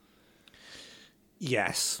terrible.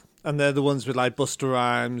 yes. And they're the ones with like Busta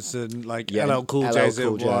Rhymes and like LL Cool LL J's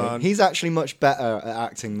Cool in J. one. He's actually much better at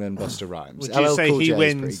acting than Busta Rhymes. Would you LL say Cool he J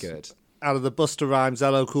wins is pretty good. out of the Busta Rhymes,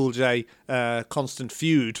 LL Cool J constant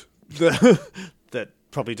feud that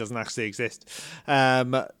probably doesn't actually exist?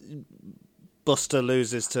 Busta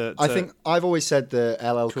loses to... I think I've always said that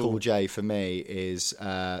LL Cool. Cool J for me is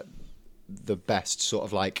the best sort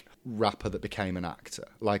of like rapper that became an actor.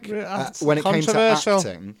 Like That's when it came to controversial.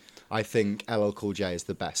 acting, I think LL Cool J is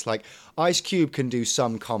the best. Like Ice Cube can do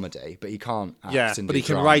some comedy, but he can't act. Yeah, and but do he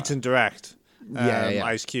can drama. write and direct. Yeah.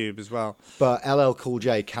 Ice Cube as well. But LL Cool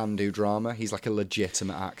J can do drama. He's like a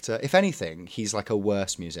legitimate actor. If anything, he's like a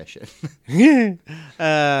worse musician. He's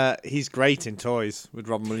great in Toys with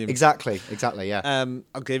Robin Williams. Exactly. Yeah.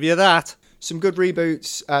 I'll give you that. Some good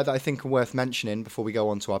reboots that I think are worth mentioning before we go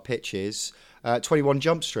on to our pitches. 21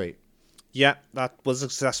 Jump Street. Yeah, that was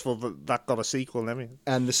successful. That got a sequel and everything.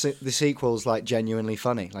 And the sequel's like genuinely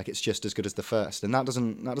funny. Like it's just as good as the first. And that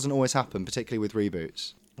doesn't always happen, particularly with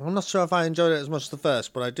reboots. I'm not sure if I enjoyed it as much as the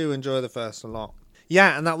first, but I do enjoy the first a lot.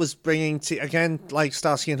 Yeah, and that was bringing, again, like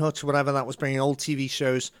Starsky and Hutch or whatever, that was bringing old TV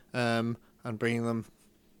shows and bringing them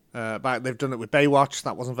back. They've done it with Baywatch.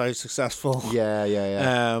 That wasn't very successful. Yeah.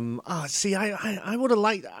 See, I would have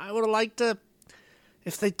liked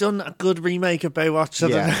if they'd done a good remake of Baywatch. I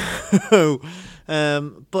don't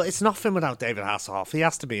know. But it's nothing without David Hasselhoff. He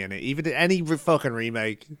has to be in it. Even any fucking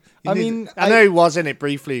remake. I know he was in it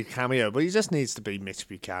briefly, cameo, but he just needs to be Mitch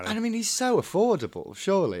Buchanan. And I mean, he's so affordable,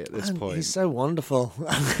 surely, at this point. He's so wonderful.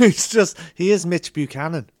 He is Mitch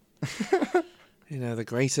Buchanan. The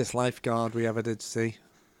greatest lifeguard we ever did see.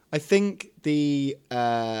 I think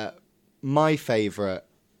my favourite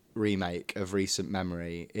remake of recent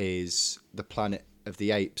memory is the Planet of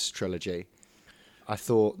the Apes trilogy. I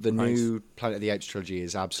thought the new Planet of the Apes trilogy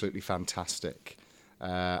is absolutely fantastic.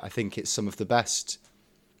 I think it's some of the best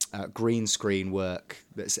green screen work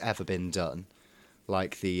that's ever been done.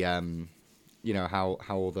 Like the, how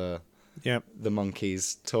all the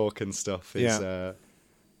monkeys talk and stuff is. Yeah.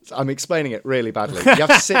 I'm explaining it really badly. You have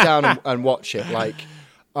to sit down and watch it. Like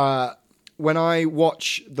when I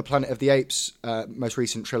watch the Planet of the Apes most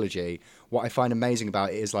recent trilogy, what I find amazing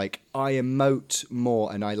about it is like I emote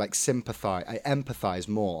more and I like empathize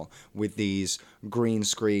more with these green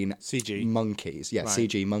screen CG monkeys, right.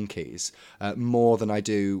 CG monkeys, more than I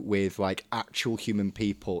do with like actual human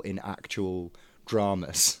people in actual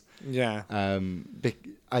dramas. Yeah.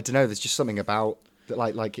 I don't know. There's just something about that,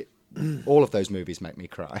 like it, all of those movies make me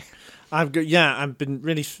cry. I've been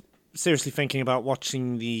really seriously thinking about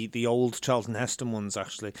watching the old Charlton Heston ones,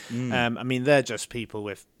 actually. I mean, they're just people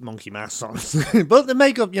with monkey masks on. But the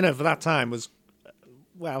makeup, for that time was,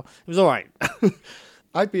 it was all right.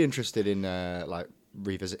 I'd be interested in,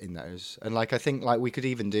 revisiting those. And, I think, we could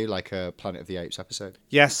even do, a Planet of the Apes episode.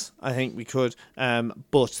 Yes, I think we could.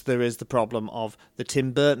 But there is the problem of the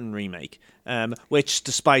Tim Burton remake, which,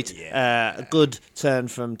 despite a good turn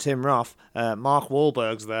from Tim Roth, Mark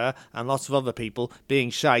Wahlberg's there, and lots of other people being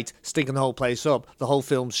shite, stinking the whole place up. The whole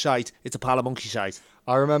film's shite. It's a pile of monkey shite.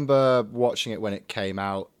 I remember watching it when it came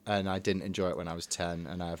out, and I didn't enjoy it when I was 10,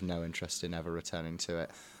 and I have no interest in ever returning to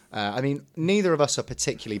it. I mean, neither of us are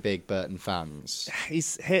particularly big Burton fans.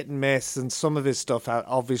 He's hit and miss, and some of his stuff,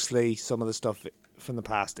 obviously, some of the stuff from the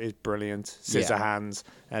past is brilliant. Scissorhands,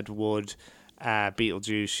 Ed Wood,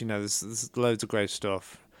 Beetlejuice, there's loads of great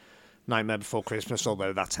stuff. Nightmare Before Christmas,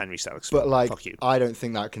 although that's Henry Selick's. But, fuck you. I don't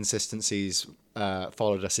think that consistency's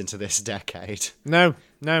followed us into this decade. No.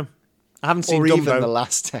 I haven't seen Dumbo. Or even the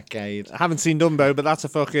last decade. I haven't seen Dumbo, but that's a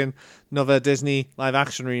fucking another Disney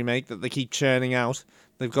live-action remake that they keep churning out.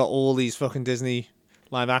 They've got all these fucking Disney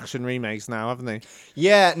live-action remakes now, haven't they?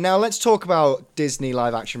 Yeah, now let's talk about Disney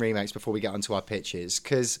live-action remakes before we get onto our pitches,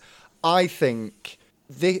 because I think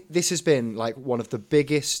this has been, one of the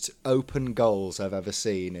biggest open goals I've ever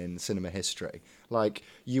seen in cinema history.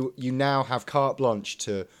 You now have carte blanche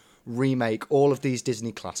to remake all of these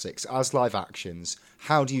Disney classics as live-actions.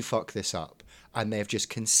 How do you fuck this up? And they've just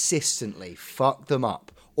consistently fucked them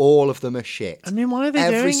up. All of them are shit. I mean, why are they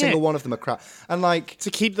doing it? Every single one of them are crap. And to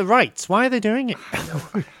keep the rights. Why are they doing it? I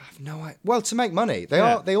have no idea. Well, to make money. They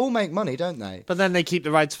all make money, don't they? But then they keep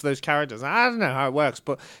the rights for those characters. I don't know how it works,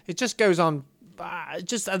 but it just goes on. Are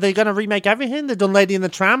they going to remake everything? They've done Lady and the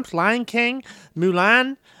Tramp, Lion King,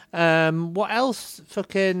 Mulan. What else?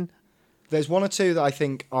 There's one or two that I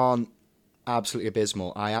think aren't absolutely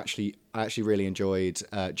abysmal. I actually really enjoyed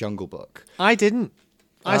Jungle Book. I didn't.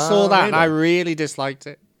 I saw that really? and I really disliked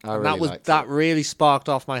it. That really sparked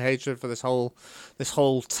off my hatred for this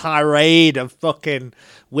whole tirade of fucking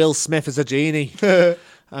Will Smith as a genie.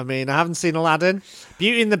 I mean, I haven't seen Aladdin.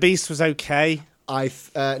 Beauty and the Beast was okay. I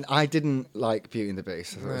didn't like Beauty and the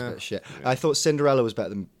Beast. I thought it was a bit of shit. I thought Cinderella was better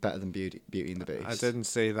than Beauty and the Beast. I didn't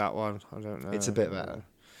see that one. I don't know. It's a bit better,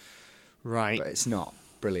 right? But it's not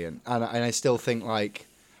brilliant. And I still think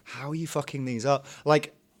how are you fucking these up?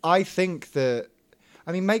 I think that.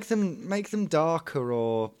 I mean, make them darker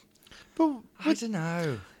or. But I don't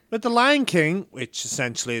know. With The Lion King, which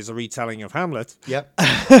essentially is a retelling of Hamlet. Yep.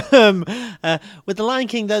 With The Lion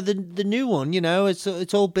King, though, the new one,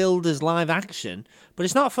 it's all billed as live action, but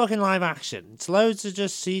it's not fucking live action. It's loads of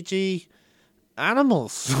just CG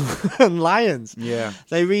animals and lions. Yeah.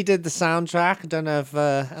 They redid the soundtrack. I don't know if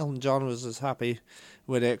Elton John was as happy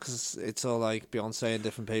with it because it's all like Beyonce and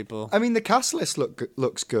different people. I mean, the cast list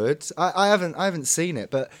looks good. I haven't seen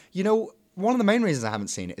it, but one of the main reasons I haven't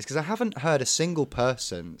seen it is because I haven't heard a single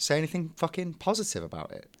person say anything fucking positive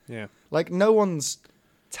about it. Yeah. No one's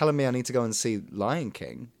telling me I need to go and see Lion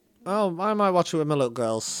King. Oh, I might watch it with my little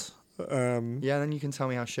girls. Yeah, then you can tell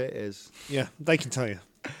me how shit it is. Yeah, they can tell you.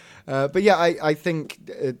 But yeah, I think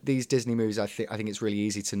these Disney movies, I think it's really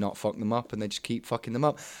easy to not fuck them up, and they just keep fucking them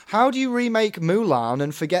up. How do you remake Mulan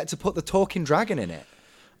and forget to put the talking dragon in it?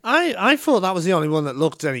 I thought that was the only one that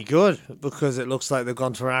looked any good because it looks like they've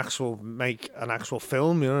gone to make an actual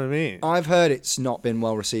film. You know what I mean? I've heard it's not been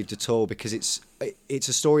well received at all because it's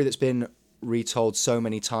a story that's been retold so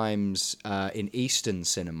many times in Eastern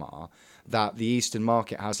cinema that the Eastern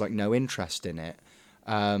market has no interest in it.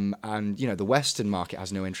 And the Western market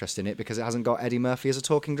has no interest in it because it hasn't got Eddie Murphy as a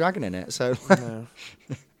talking dragon in it. So, no.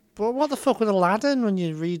 But what the fuck with Aladdin when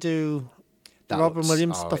you redo Robin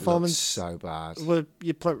Williams' performance? So bad. Would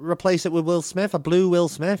you replace it with Will Smith, a blue Will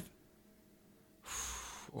Smith?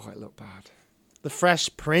 Oh, it looked bad. The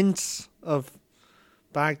Fresh Prince of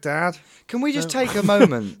Baghdad. Can we just take a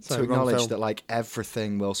moment to acknowledge that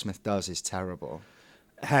everything Will Smith does is terrible?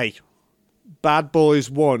 Hey. Bad Boys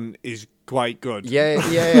 1 is quite good.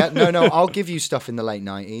 Yeah. No, I'll give you stuff in the late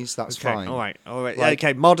 90s. That's Okay, fine. all right. Like-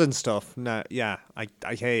 okay, modern stuff. No, yeah,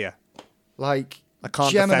 I hear you. Like, I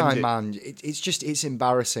can't Gemini defend it. Man, it's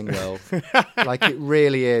embarrassing, Will. Like, it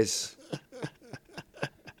really is.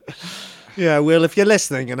 Yeah, Will, if you're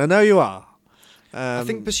listening, and I know you are. I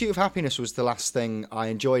think Pursuit of Happiness was the last thing I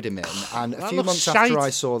enjoyed him in, and a That few looks months shite. after I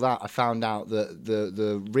saw that, I found out that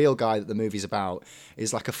the real guy that the movie's about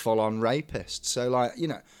is like a full-on rapist. So, like, you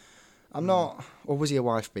know, I'm not... Or was he a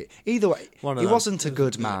wife beat? Either way, One of he them. wasn't a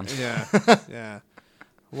good man. Yeah, yeah.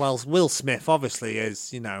 Well, Will Smith obviously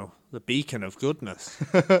is, you know, the beacon of goodness.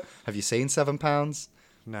 Have you seen £7?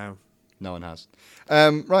 No. No one has.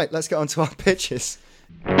 Right, let's get on to our pitches.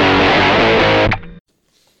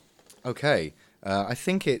 Okay, I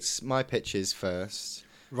think it's my pitches first.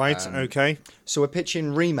 Right, okay. So we're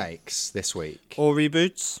pitching remakes this week. Or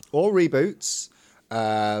reboots. Or reboots.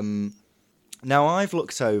 Now, I've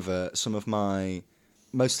looked over some of my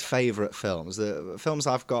most favourite films, the films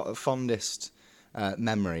I've got fondest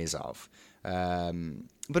memories of,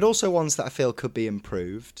 but also ones that I feel could be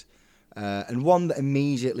improved. And one that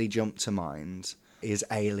immediately jumped to mind is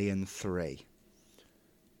Alien 3.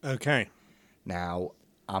 Okay. Now,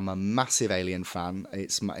 I'm a massive Alien fan.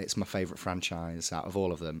 It's my favourite franchise out of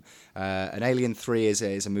all of them. And Alien 3 is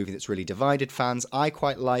a movie that's really divided fans. I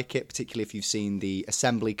quite like it, particularly if you've seen the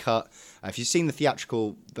assembly cut. If you've seen the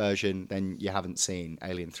theatrical version, then you haven't seen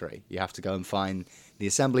Alien 3. You have to go and find the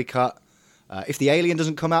assembly cut. If the alien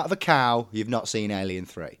doesn't come out of a cow, you've not seen Alien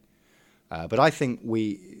 3. But I think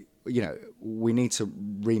we need to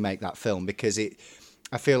remake that film because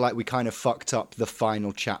I feel like we kind of fucked up the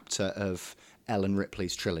final chapter of Ellen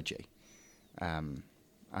Ripley's trilogy. And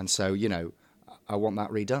so, you know, I want that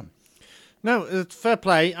redone. No, it's fair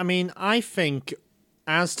play. I mean, I think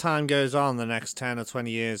as time goes on, the next 10 or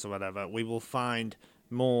 20 years or whatever, we will find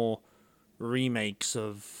more remakes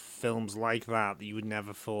of films like that you would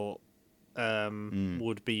never thought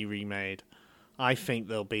would be remade. I think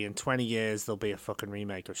there'll be, in 20 years, there'll be a fucking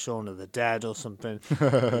remake of Shaun of the Dead or something.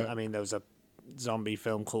 I mean, there was a zombie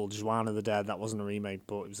film called Joanne of the Dead. That wasn't a remake,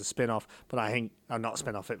 but it was a spin-off. But I think, not a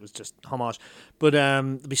spin-off, it was just homage. But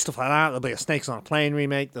there'll be stuff like that. There'll be a Snakes on a Plane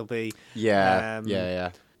remake. There'll be...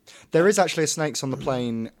 Yeah. There is actually a Snakes on the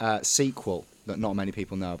Plane sequel that not many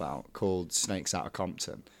people know about called Snakes Out of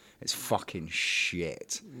Compton. It's fucking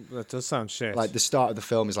shit. That does sound shit. Like, the start of the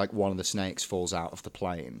film is like one of the snakes falls out of the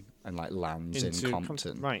plane and like lands Into in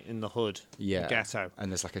Compton. Right, in the hood. Yeah. The ghetto.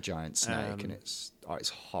 And there's like a giant snake and it's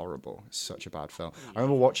horrible. It's such a bad film. I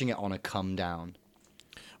remember watching it on a come down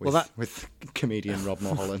with comedian Rob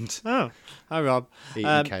Mulholland Oh, hi Rob. eating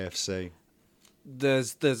KFC.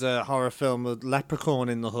 There's a horror film with Leprechaun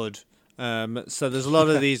in the Hood. So there's a lot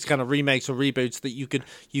of these kind of remakes or reboots that you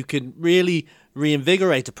could really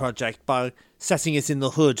reinvigorate a project by setting it in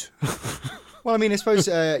the hood. Well, I mean, I suppose,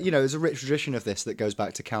 there's a rich tradition of this that goes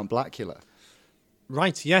back to Count Blackula.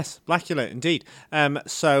 Right, yes, Blackula, indeed.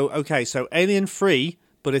 So Alien 3,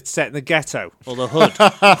 but it's set in the ghetto or the hood.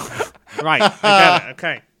 Right, I get it,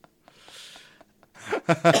 okay.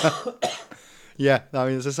 Yeah, I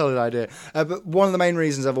mean, it's a solid idea. But one of the main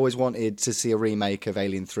reasons I've always wanted to see a remake of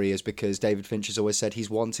Alien 3 is because David Finch has always said he's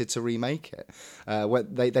wanted to remake it.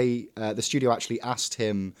 The studio actually asked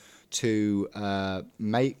him to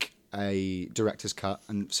make a director's cut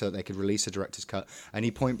and so they could release a director's cut, and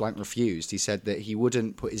he point blank refused. He said that he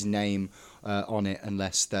wouldn't put his name on it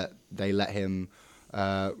unless that they let him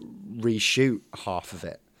reshoot half of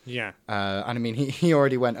it. Yeah. And I mean, he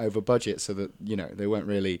already went over budget, so that, you know, they weren't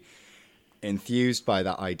really enthused by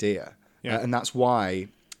that idea. Yeah. And that's why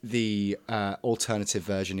the alternative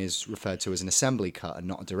version is referred to as an assembly cut and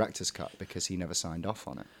not a director's cut, because he never signed off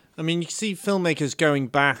on it. I mean, you can see filmmakers going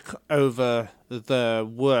back over the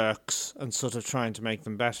works and sort of trying to make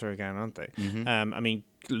them better again, aren't they? Mm-hmm. I mean,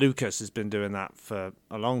 Lucas has been doing that for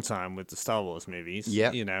a long time with the Star Wars movies,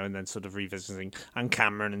 yeah. You know, and then sort of revisiting, and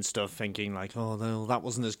Cameron and stuff, thinking like, oh, no, that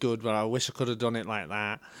wasn't as good, but I wish I could have done it like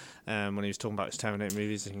that, when he was talking about his Terminator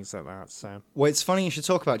movies and things like that. So, well, it's funny you should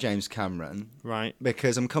talk about James Cameron, right?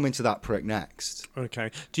 Because I'm coming to that prick next.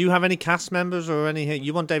 Okay. Do you have any cast members or anything?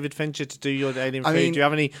 You want David Fincher to do your Alien 3? Do you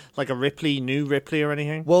have any, like a new Ripley or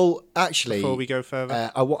anything? Well, actually, before we go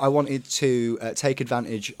further, I wanted to take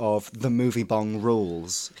advantage of the Movie Bong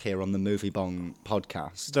rules here on the Movie Bong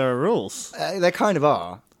podcast. There are rules. There kind of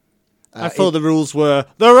are. I thought the rules were,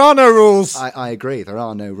 there are no rules. I agree, there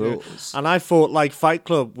are no rules. And I thought, like Fight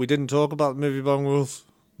Club, we didn't talk about Movie Bong rules.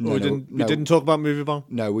 We didn't talk about Movie Bong.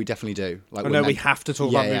 No, we definitely do. Like, we have to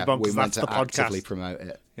talk about Movie Bong because that's the podcast. Actively promote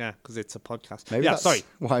it. Yeah, because it's a podcast. Maybe that's sorry.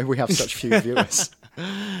 why we have such few viewers.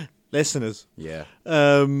 listeners. Yeah.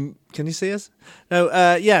 Can you see us?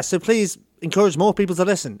 No. Yeah. So please encourage more people to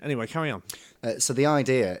listen. Anyway, carry on. So the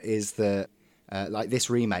idea is that, like this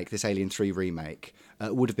remake, this Alien 3 remake,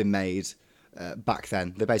 would have been made back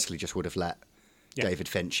then. They basically just would have let David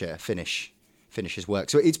Fincher finish his work.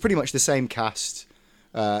 So it's pretty much the same cast,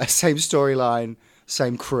 same storyline,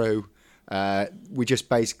 same crew. We just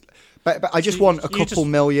basically... But I just want a couple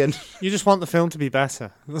million. You just want the film to be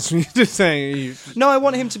better. That's what you're just saying. No, I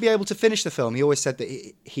want him to be able to finish the film. He always said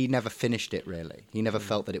that he never finished it, really. He never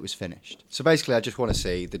felt that it was finished. So basically, I just want to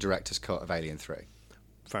see the director's cut of Alien 3.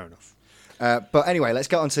 Fair enough. But anyway, let's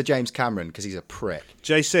get on to James Cameron, because he's a prick.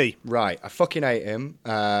 JC. Right, I fucking hate him.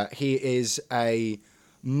 He is a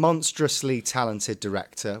monstrously talented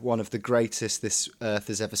director, one of the greatest this earth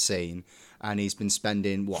has ever seen. And he's been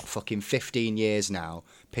spending, fucking 15 years now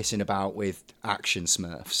pissing about with action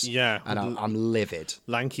smurfs. Yeah. And I'm livid.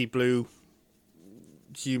 Lanky blue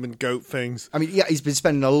human goat things. I mean, yeah, he's been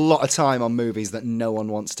spending a lot of time on movies that no one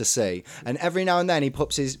wants to see. And every now and then he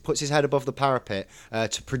puts his head above the parapet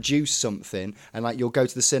to produce something. And, like, you'll go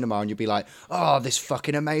to the cinema and you'll be like, oh, this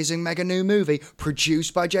fucking amazing mega new movie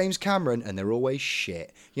produced by James Cameron. And they're always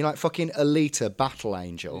shit. You know, like fucking Alita Battle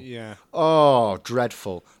Angel. Yeah. Oh,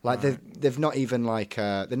 dreadful. Like, they've not even, like,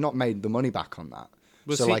 they've not made the money back on that.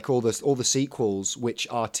 Like all the sequels, which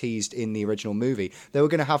are teased in the original movie, they were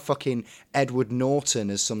going to have fucking Edward Norton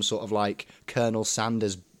as some sort of like Colonel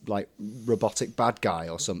Sanders, like robotic bad guy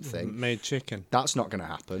or something. Made chicken. That's not going to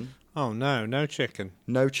happen. Oh no, no chicken.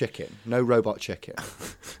 No chicken. No robot chicken.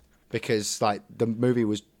 Because like the movie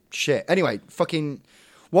was shit. Anyway, fucking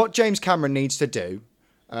what James Cameron needs to do,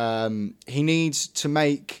 he needs to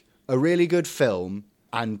make a really good film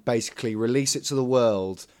and basically release it to the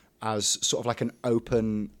world as sort of like an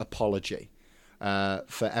open apology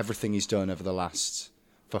for everything he's done over the last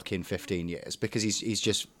fucking 15 years, because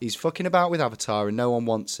he's fucking about with Avatar and no one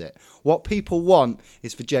wants it. What people want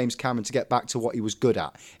is for James Cameron to get back to what he was good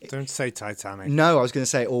at. Don't say Titanic. No, I was going to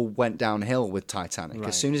say it all went downhill with Titanic. Right.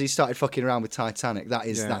 As soon as he started fucking around with Titanic,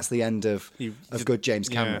 that's the end of good James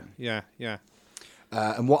Cameron. Yeah.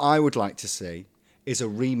 And what I would like to see is a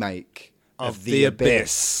remake of The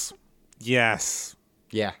Abyss. Yes.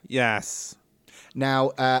 Yeah. Yes.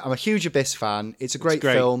 Now, I'm a huge Abyss fan. It's a great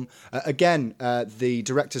film. Again, the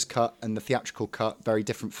director's cut and the theatrical cut, very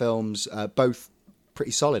different films, both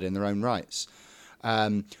pretty solid in their own rights.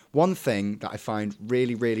 One thing that I find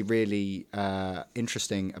really, really, really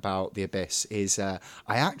interesting about The Abyss is I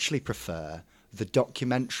actually prefer the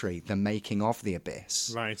documentary, The Making of The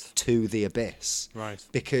Abyss, to The Abyss. Right.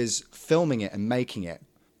 Because filming it and making it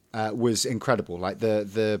was incredible. Like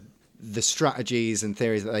the strategies and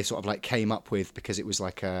theories that they sort of like came up with, because it was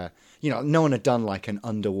like no one had done like an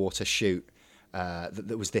underwater shoot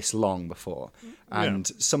that was this long before, and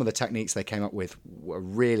some of the techniques they came up with were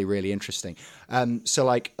really, really interesting. So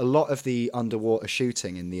like a lot of the underwater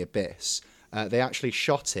shooting in The Abyss, they actually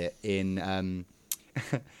shot it in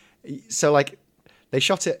so like they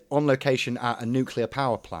shot it on location at a nuclear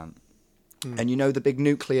power plant, and you know the big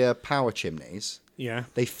nuclear power chimneys,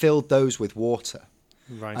 they filled those with water.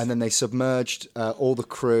 Right. And then they submerged all the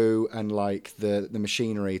crew and like the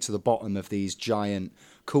machinery to the bottom of these giant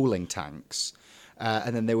cooling tanks.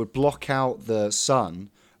 And then they would block out the sun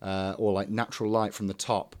or like natural light from the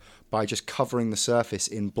top by just covering the surface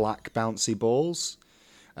in black bouncy balls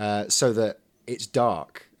so that it's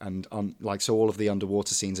dark. And so all of the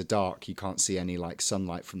underwater scenes are dark. You can't see any like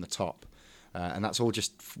sunlight from the top. And that's all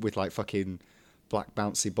just with like fucking black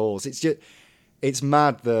bouncy balls. It's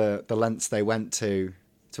mad the lengths they went to it.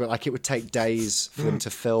 Like, it would take days for them to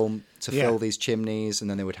fill these chimneys, and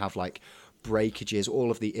then they would have like breakages, all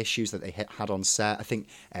of the issues that they had on set. I think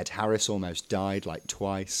Ed Harris almost died like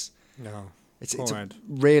twice. No, it's a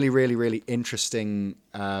really, really, really interesting.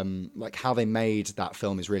 Like how they made that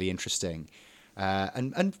film is really interesting.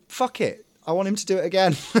 And fuck it, I want him to do it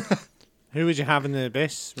again. Who would you have in The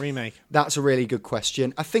Abyss remake? That's a really good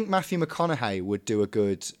question. I think Matthew McConaughey would do a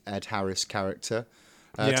good Ed Harris character.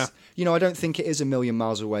 I don't think it is a million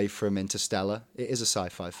miles away from Interstellar. It is a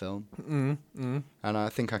sci-fi film. And I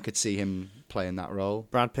think I could see him playing that role.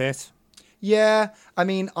 Brad Pitt? Yeah. I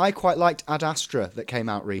mean, I quite liked Ad Astra that came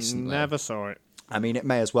out recently. Never saw it. I mean, it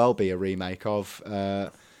may as well be a remake of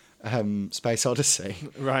Space Odyssey.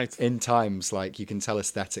 Right. In times, like, you can tell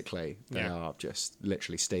aesthetically they are just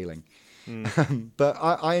literally stealing. But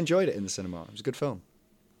I enjoyed it in the cinema. It was a good film.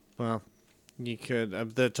 Well, you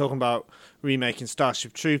could. They're talking about remaking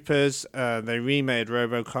Starship Troopers. They remade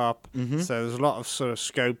RoboCop. So there's a lot of sort of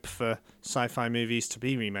scope for sci-fi movies to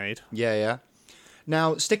be remade. Yeah.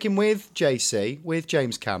 Now, sticking with JC, with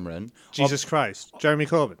James Cameron. Jesus Christ. Jeremy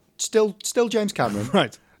Corbyn. Still James Cameron.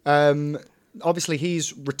 Right. Obviously,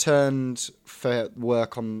 he's returned for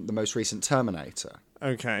work on the most recent Terminator,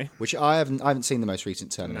 Okay. which I haven't seen the most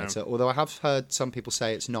recent Terminator, although I have heard some people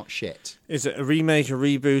say it's not shit. Is it a remake, a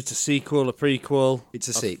reboot, a sequel, a prequel? It's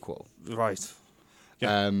a sequel. Right.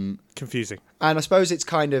 Yeah. Confusing. And I suppose it's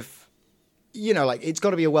kind of, like it's got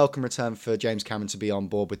to be a welcome return for James Cameron to be on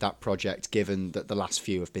board with that project, given that the last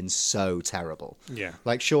few have been so terrible. Yeah.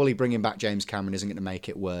 Like, surely bringing back James Cameron isn't going to make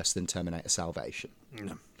it worse than Terminator Salvation.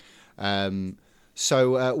 No.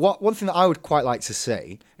 So one thing that I would quite like to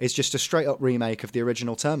see is just a straight up remake of the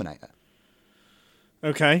original Terminator.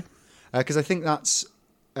 Okay. Because I think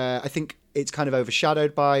I think it's kind of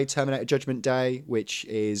overshadowed by Terminator Judgment Day, which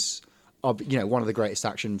is, one of the greatest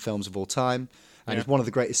action films of all time. And it's one of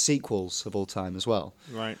the greatest sequels of all time as well.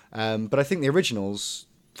 Right. But I think the original's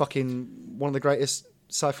fucking one of the greatest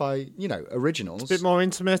sci-fi, originals. It's a bit more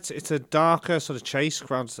intimate. It's a darker sort of chase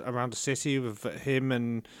around the city with him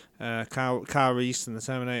and Kyle Reese and the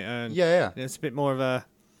Terminator. And yeah. It's a bit more of a,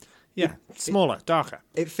 smaller, darker.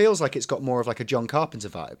 It feels like it's got more of like a John Carpenter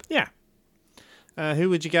vibe. Yeah. Who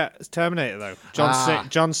would you get as Terminator, though?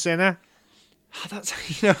 John Cena? That's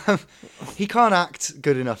he can't act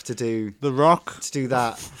good enough to do The Rock. To do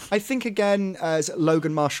that. I think again,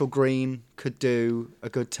 Logan Marshall Green could do a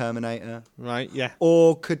good Terminator, Right. Yeah.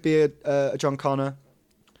 or could be a John Connor.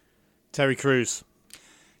 Terry Crews.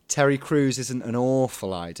 Terry Crews isn't an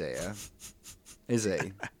awful idea, is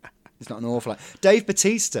he? It's not an awful idea. Dave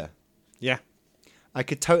Bautista. Yeah. I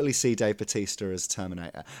could totally see Dave Bautista as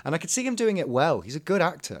Terminator, and I could see him doing it well. He's a good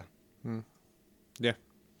actor. Yeah.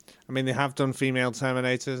 I mean, they have done female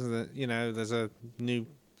Terminators. There's a new female.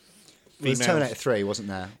 There's Terminator 3, wasn't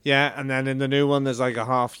there? Yeah, and then in the new one, there's like a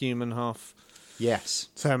half human, half Yes.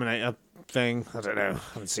 Terminator thing. I don't know.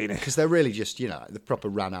 I haven't seen it. Because they're really just, the proper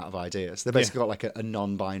ran out of ideas. They've basically got like a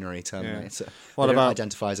non-binary Terminator. What they don't about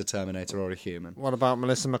identify as a Terminator or a human? What about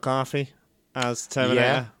Melissa McCarthy as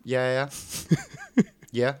Terminator? Yeah.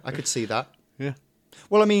 Yeah, I could see that. Yeah.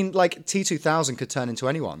 Well, I mean, like T-2000 could turn into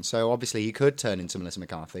anyone, so obviously he could turn into Melissa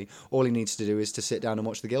McCarthy. All he needs to do is to sit down and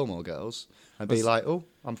watch the Gilmore Girls and be like, "Oh,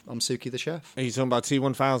 I'm Suki the chef." Are you talking about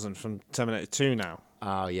T-1000 from Terminator 2 now?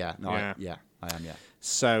 Oh yeah, no, Yeah. I am. Yeah,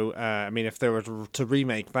 So, I mean, if they were to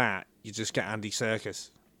remake that, you just get Andy Serkis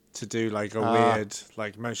to do like a weird,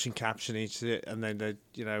 like motion caption each, and then they,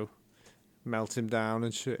 melt him down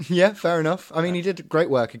and shit. yeah. Fair enough. I mean, he did great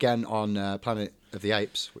work again on Planet of the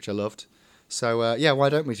Apes, which I loved. So yeah, why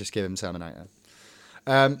don't we just give him Terminator?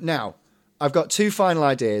 Now, I've got two final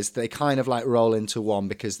ideas. They kind of like roll into one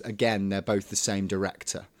because again, they're both the same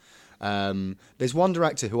director. There's one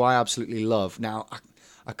director who I absolutely love. Now,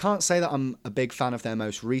 I can't say that I'm a big fan of their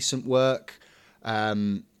most recent work.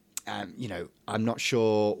 I'm not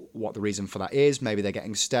sure what the reason for that is. Maybe they're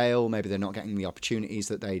getting stale. Maybe they're not getting the opportunities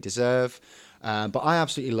that they deserve. But I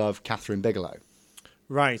absolutely love Catherine Bigelow.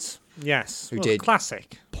 Right. Yes. Who did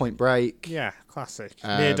classic? Point Break. Yeah, classic.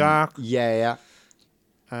 Near Dark. Yeah.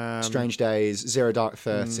 Strange Days, Zero Dark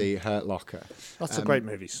 30, Hurt Locker. Lots of great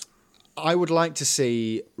movies. I would like to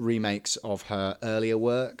see remakes of her earlier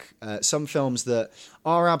work. Some films that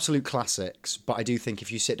are absolute classics, but I do think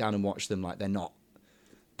if you sit down and watch them, like they're not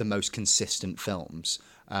the most consistent films,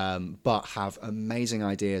 but have amazing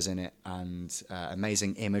ideas in it and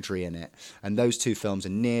amazing imagery in it. And those two films are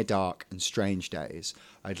Near Dark and Strange Days.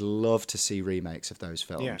 I'd love to see remakes of those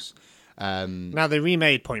films. Now, they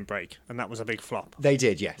remade Point Break, and that was a big flop. They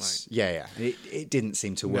did, yes. Right. Yeah. It didn't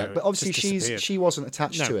seem to work. No, but obviously she wasn't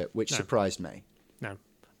attached to it, which No. surprised me. No, I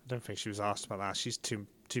don't think she was asked about that. She's too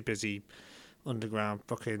busy underground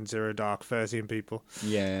fucking Zero Dark 30 and people.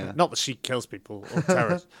 Yeah. Not that she kills people or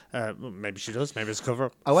terrorists. Maybe she does. Maybe it's a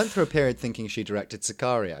cover-up. I went through a period thinking she directed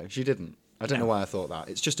Sicario. She didn't. I don't know why I thought that.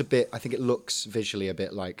 It's just a bit... I think it looks visually a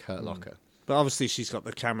bit like Hurt Locker. But obviously she's got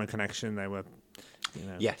the Cameron connection. They were...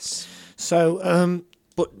 Yes. So,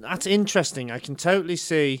 but that's interesting. I can totally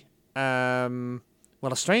see. A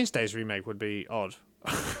Strange Days remake would be odd.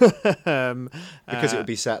 Because it would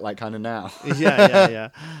be set like kind of now. yeah.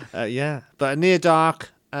 But a Near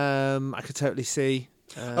Dark, I could totally see.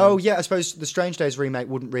 I suppose the Strange Days remake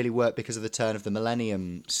wouldn't really work because of the turn of the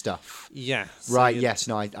millennium stuff. Yeah. Right. Yes.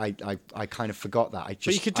 No. I kind of forgot that. But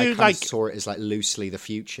you could do saw it as like loosely the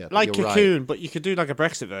future. Like Cocoon, right. but you could do like a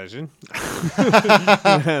Brexit version,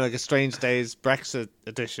 like a Strange Days Brexit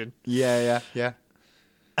edition. Yeah. Yeah.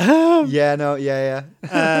 So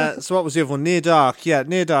what was the other one? Near Dark. Yeah,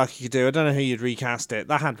 Near Dark you could do. I don't know who you'd recast it.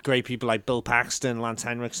 That had great people like Bill Paxton, Lance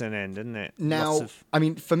Henriksen in, didn't it? Now, I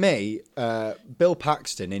mean, for me, Bill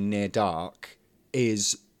Paxton in Near Dark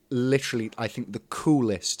is literally, I think, the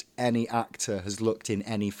coolest any actor has looked in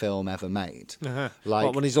any film ever made. Like,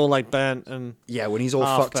 what, when he's all like burnt and yeah, when he's all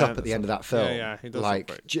half fucked up burnt at the or end of that something. film. Yeah, he does look like,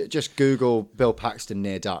 great. just Google Bill Paxton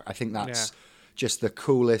Near Dark. I think that's Yeah. just the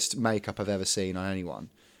coolest makeup I've ever seen on anyone.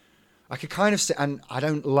 I could kind of see, and I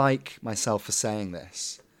don't like myself for saying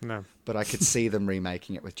this, No. but I could see them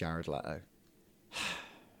remaking it with Jared Leto.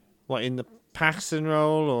 What, in the Paxton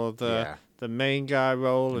role or Yeah. the main guy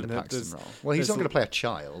role? The and Paxton there's- role. Well, he's there's not going to play a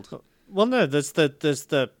child. Well, no, there's the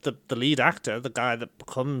lead actor, the guy that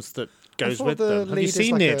goes thought with the them. Have you lead is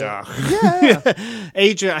seen like Near a- Dark? Yeah.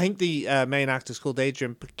 Adrian, I think the main actor's called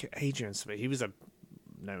Adrian. Adrian Smith. He was a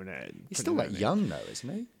no. He's still that young, though, isn't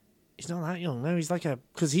he? He's not that young. No, he's like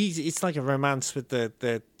it's like a romance with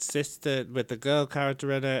the sister, with the girl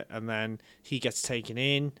character in it, and then he gets taken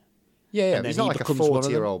in. Yeah, yeah. And then He's not he like a becomes one of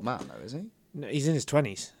them. 40-year-old man, though, is he? No, he's in his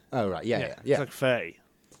 20s. Oh, right. Yeah, yeah, He's yeah. like 30.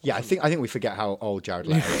 Yeah, I think we forget how old Jared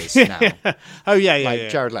Leto is now. Oh yeah, yeah, Like, yeah.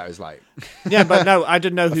 Jared Leto's like... Yeah, but no, I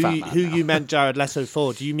didn't know fat man who now. you meant Jared Leto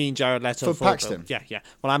for. Do you mean Jared Leto For Paxton? Yeah, yeah.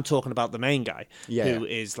 Well, I'm talking about the main guy, Yeah, who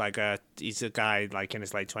yeah. is like he's a guy like in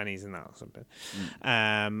his late 20s and that or something.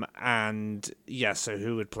 Mm. And yeah, so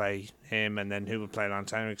who would play him, and then who would play Lance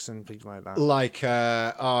Henriksen, people like that. Like,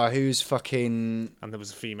 who's fucking And there was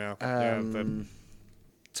a female.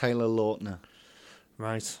 Taylor Lautner?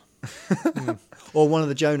 Right. Or one of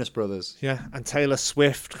the Jonas Brothers? Yeah, and Taylor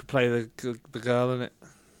Swift could play the girl in it.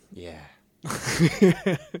 Yeah.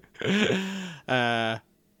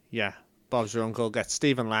 Yeah, Bob's Your Uncle gets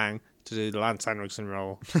Stephen Lang to do the Lance Henriksen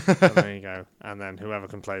role. And there you go. And then whoever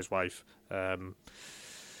can play his wife,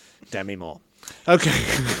 Demi Moore.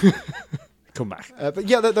 Okay. Come back. But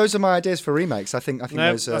yeah, those are my ideas for remakes. I think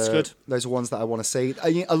No, those that's good. Those are ones that I want to see.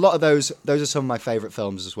 A lot of those are some of my favourite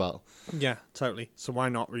films as well. Yeah, totally. So why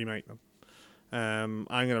not remake them? I'm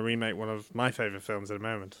going to remake one of my favourite films at the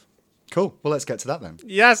moment. Cool. Well, let's get to that then.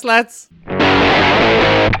 Yes, let's.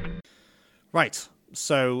 Right.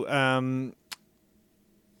 So,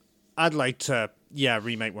 I'd like to,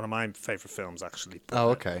 remake one of my favourite films, actually. But, Oh,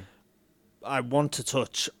 okay. I want to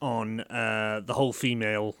touch on the whole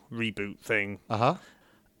female reboot thing. Uh-huh.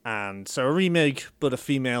 And so a remake, but a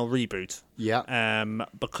female reboot. Yeah.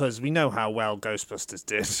 Because we know how well Ghostbusters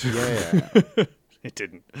did. Yeah. It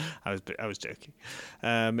didn't. I was joking.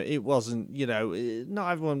 It wasn't,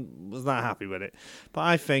 not everyone was that happy with it. But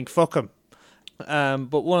I think, fuck them.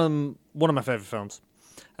 But one of my favourite films,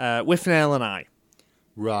 Withnail and I.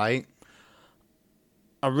 Right.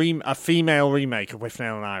 A female remake of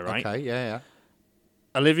Withnail and I, right? Okay, yeah.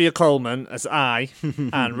 Olivia Colman as I,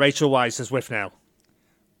 and Rachel Weisz as Withnail.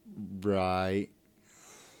 Right.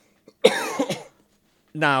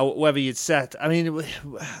 Now, whether you'd set, I mean,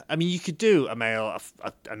 you could do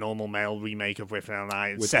a normal male remake of Withnail and I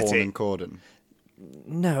and With set Horn it. and Corden.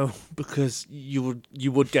 No, because you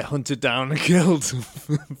would get hunted down and killed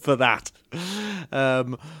for that.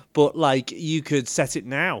 But like you could set it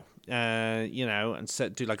now, and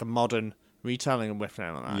do like a modern retelling of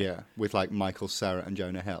Withnail and I. Yeah, with like Michael Cera and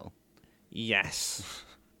Jonah Hill. Yes.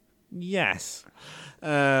 Yes. Two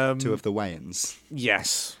of the Wayans.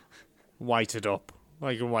 Yes. Whited up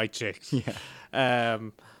like a white chick. Yeah.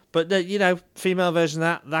 But the female version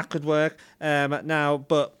of that could work. Now,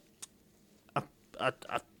 but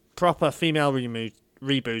a proper female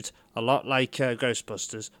reboot, a lot like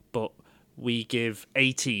Ghostbusters, but we give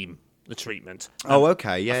A-Team the treatment. Oh,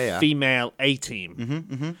 okay. Yeah. Female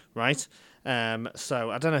A-Team. Right?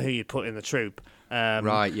 So I don't know who you'd put in the troupe.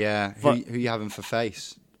 Right, yeah. Who you having for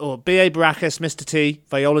face? Or B.A. Baracus, Mr. T,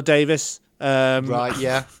 Viola Davis. Right,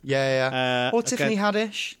 yeah. Or Tiffany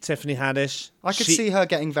Haddish. Tiffany Haddish. I could see her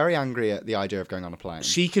getting very angry at the idea of going on a plane.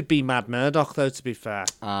 She could be Mad Murdoch, though. To be fair,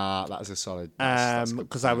 That is a solid. That's a good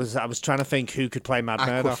because point. I was trying to think who could play Mad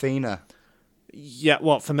Murdoch. Aquafina. Yeah,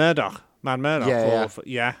 what for Murdoch? Mad Murdoch.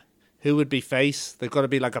 Yeah. Who would be face? They've got to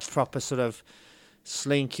be like a proper sort of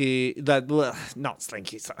slinky. Not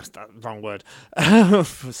slinky. That's the wrong word.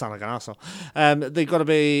 Sound like an arsehole. They've got to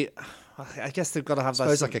be. I guess they've got to have. I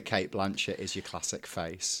suppose like a Kate Blanchett is your classic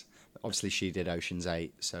face. Obviously, she did Ocean's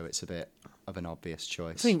 8, so it's a bit of an obvious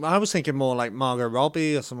choice. I was thinking more like Margot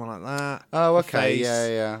Robbie or someone like that. Oh, For okay, face.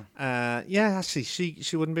 yeah. Yeah, actually,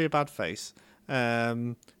 she wouldn't be a bad face.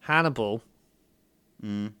 Hannibal.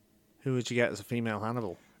 Who would you get as a female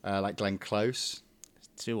Hannibal? Like Glenn Close.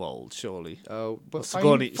 Too old, surely. Oh, but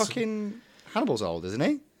Sigourney- fucking Hannibal's old, isn't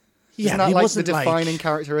he? Yeah, Isn't that he like the wasn't defining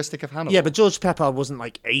characteristic of Hannibal? Yeah, but George Peppard wasn't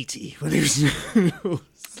like 80 when he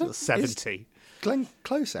was 70. Glenn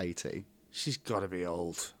Close 80. She's got to be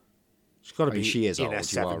old. She's got to be she is in old, her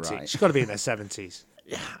you are 70s. right. She's got to be in her 70s.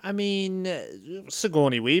 I mean,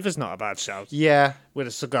 Sigourney Weaver's not a bad shout. Yeah, With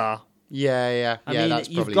a cigar. yeah. I mean, That's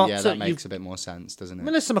you've probably got that to- makes a bit more sense, doesn't it?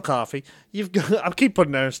 Melissa McCarthy. You've got. I keep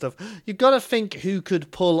putting her and stuff. You've got to think who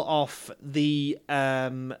could pull off the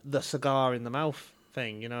cigar in the mouth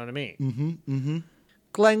thing. You know what I mean? Mm-hmm.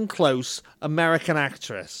 Glenn Close, American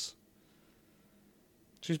actress.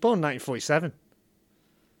 She was born in 1947.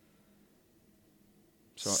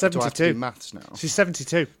 So, do I have to 72. do maths now? She's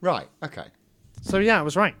 72. Right. Okay. So yeah, I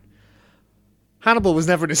was right. Hannibal was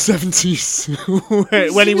never in his 70s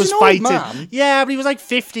when he He was was an old fighting. man. Yeah, but he was like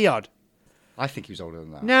 50 odd. I think he was older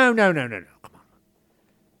than that. No. Come on.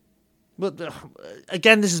 But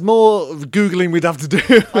again, this is more Googling we'd have to do.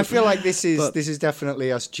 I feel like this is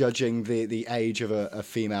definitely us judging the age of a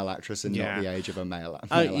female actress and Yeah. not the age of a male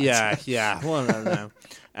Yeah, actor. yeah. Well,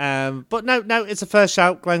 no. But no, it's a first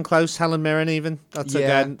shout. Glenn Close, Helen Mirren, even. That's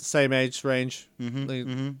Yeah. again same age range.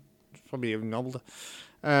 Probably even older.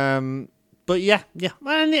 But yeah.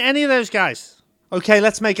 Well, any of those guys. Okay,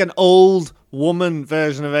 let's make an old woman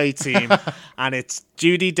version of A-Team, and it's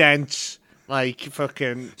Judi Dench, like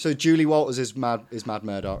fucking. So Julie Walters is Mad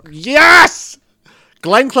Murdoch. Yes!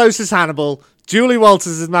 Glenn Close is Hannibal. Julie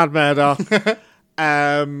Walters is Mad Murdoch.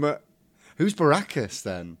 Who's Baracus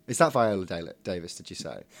then? Is that Viola Davis? Did you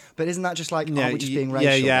say? But isn't that just like are we just being yeah,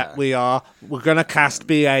 racial? yeah, there? we are. We're gonna cast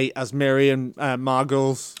BA as Miriam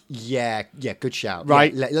Margolyes. Yeah, good shout.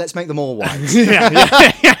 Right. Yeah, let's make them all white.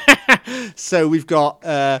 yeah. So we've got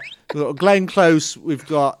Glenn Close, we've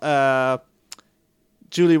got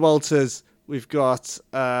Julie Walters, we've got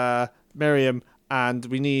Miriam, and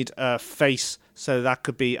we need a face. So that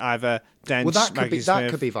could be either Dench, Well, that Maggie Smith.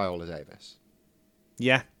 could be Viola Davis.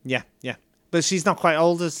 Yeah. But she's not quite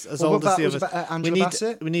old as Well, old what as the about- others. was Angela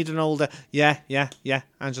Bassett? We need an older. Yeah.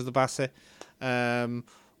 Angela Bassett.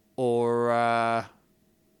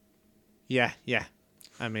 Yeah.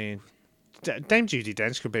 I mean, Dame Judi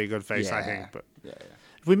Dench could be a good face, I think. But Yeah.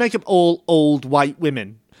 if we make them all old white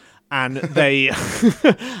women, and they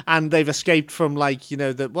and they've escaped from the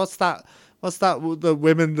the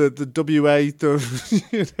women the WA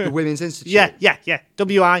The Women's Institute. yeah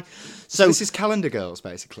WI. So this is Calendar Girls,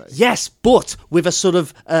 basically. Yes, but with a sort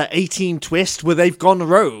of 18 twist where they've gone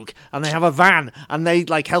rogue and they have a van and they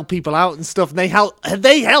help people out and stuff. And they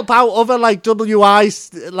help out other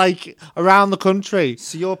WIs around the country.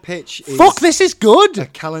 So your pitch is Fuck, this is good. a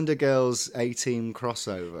Calendar Girls A-Team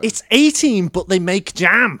crossover. It's 18, but they make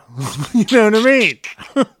jam. You know what I mean?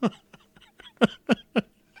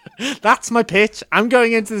 That's my pitch. I'm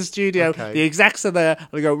going into the studio. Okay. The execs are there. And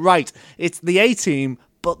I go, right, it's the A-Team,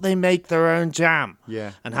 but they make their own jam.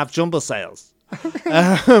 Yeah. And have jumble sales.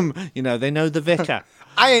 They know the vicar.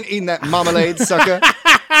 I ain't eating that marmalade, sucker.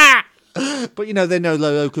 But, they know the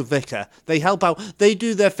local vicar. They help out. They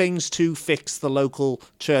do their things to fix the local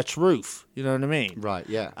church roof. You know what I mean? Right,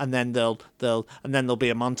 yeah. And then there'll be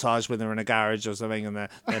a montage when they're in a garage or something, and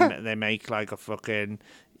they make a fucking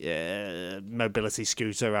mobility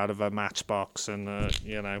scooter out of a matchbox, and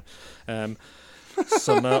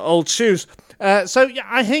some old shoes. So yeah,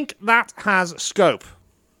 I think that has scope.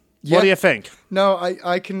 Yeah. What do you think? No,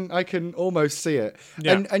 I can almost see it.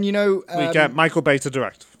 Yeah. And We get Michael Bay to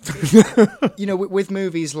direct. with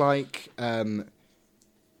movies like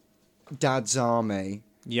Dad's Army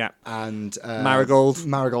Yeah. and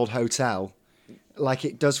Marigold Hotel,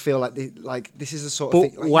 it does feel like this is the sort But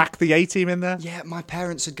of thing. whack the A-Team in there. Yeah, my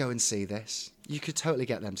parents would go and see this. You could totally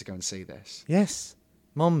get them to go and see this. Yes,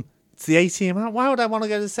 Mum. It's the A-Team. Why would I want to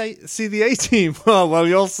go to see the A-Team? Well,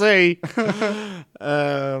 you'll see.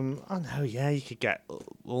 You could get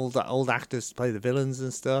old actors to play the villains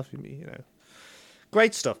and stuff.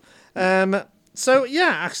 Great stuff. So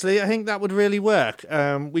yeah, actually, I think that would really work.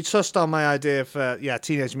 We touched on my idea for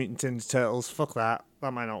Teenage Mutant Ninja Turtles. Fuck that.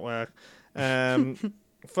 That might not work.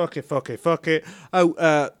 Fuck it.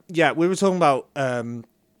 Oh, we were talking about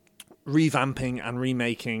revamping and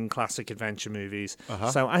remaking classic adventure movies.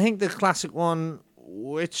 So I think the classic one,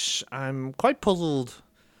 which I'm quite puzzled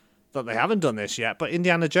that they haven't done this yet, but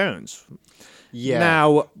Indiana Jones. Yeah.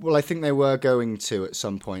 Now, well, I think they were going to at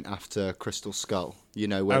some point after Crystal Skull. Where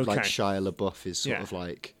Shia LaBeouf is sort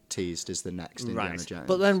of teased as the next Indiana Jones.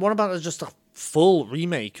 But then what about just a full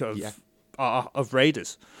remake of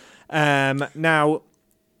Raiders? Now,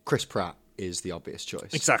 Chris Pratt is the obvious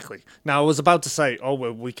choice. Exactly. Now, I was about to say,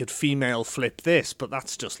 we could female flip this, but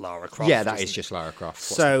that's just Lara Croft. Yeah, that is just Lara Croft.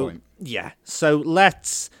 What's the point? Yeah. So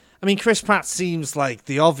Chris Pratt seems like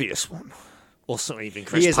the obvious one. Or something, even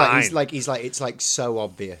Chris Pine. It's so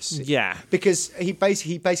obvious. Yeah. Because he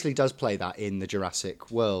basically does play that in the Jurassic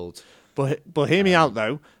World. But hear me out,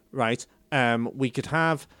 though, right? We could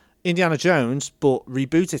have Indiana Jones, but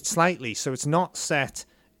reboot it slightly so it's not set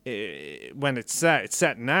when it's set. It's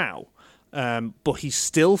set now, but he's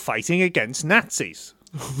still fighting against Nazis.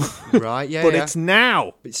 Right, yeah, But yeah. it's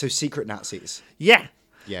now. So secret Nazis. Yeah.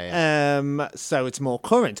 Yeah. So it's more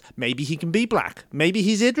current. Maybe he can be black. Maybe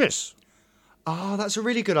he's Idris. Oh, that's a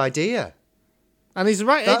really good idea. And he's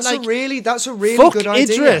right. That's like, a really fuck good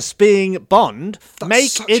idea. Idris being Bond. That's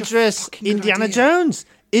Make such a Idris fucking good Indiana idea. Jones.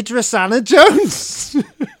 Idris Anna Jones.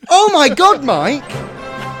 Oh my God, Mike!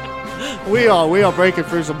 we are breaking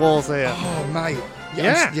through some walls here. Oh mate,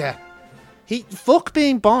 Yeah. yeah. Fuck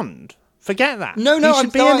being Bond. Forget that. No, he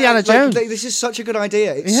should be Indiana Jones. This is such a good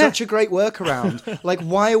idea. It's Yeah. such a great workaround. Like,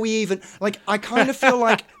 why are we even like? I kind of feel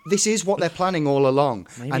like this is what they're planning all along,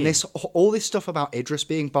 Maybe. and all this stuff about Idris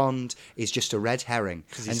being Bond is just a red herring.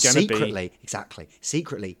 he's And gonna be.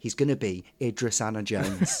 secretly, he's going to be Idris Anna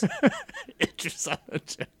Jones. Idris Anna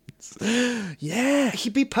Jones. Yeah.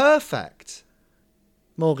 He'd be perfect.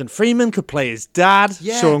 Morgan Freeman could play his dad.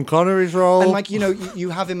 Yeah. Sean Connery's role. And like, you know,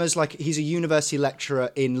 you have him as like he's a university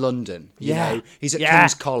lecturer in London. You Yeah. know? He's at Yeah.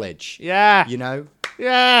 King's College. Yeah. You know?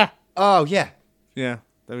 Yeah. Oh yeah. Yeah.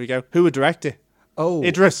 There we go. Who would direct it? Oh,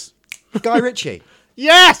 Idris. Guy Ritchie.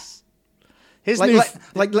 Yes. His Like, new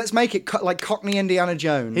let's make it like Cockney Indiana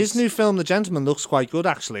Jones. his new film, The Gentleman, looks quite good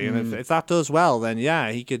actually. And if that does well, then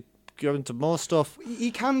yeah, he could go into more stuff. He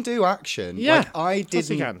can do action. Yeah, Like, of course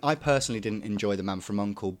he can. I personally didn't enjoy The Man from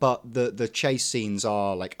U.N.C.L.E., but the chase scenes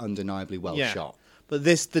are like undeniably well Yeah. shot. But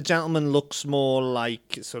The Gentleman looks more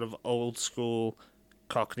like sort of old school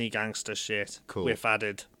Cockney gangster shit. Cool. With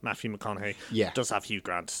added Matthew McConaughey. Yeah. Does have Hugh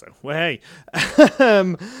Grant, so well, hey.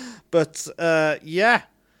 But yeah,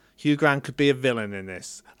 Hugh Grant could be a villain in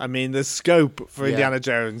this. I mean, the scope for Yeah. Indiana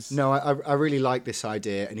Jones. No, I really like this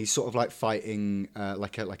idea, and he's sort of like fighting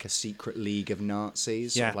like a secret league of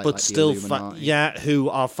Nazis. sort Yeah, of like, but like the still, Illuminati. who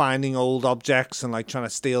are finding old objects and like trying to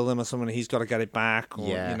steal them or something. He's got to get it back, or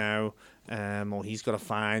Yeah. you know, or he's got to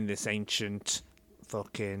find this ancient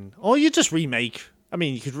fucking. Or you just remake. I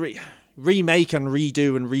mean, you could remake and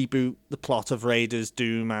redo and reboot the plot of Raiders,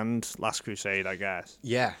 Doom, and Last Crusade, I guess.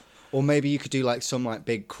 Yeah. Or maybe you could do like some like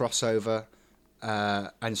big crossover,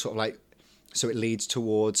 and sort of like so it leads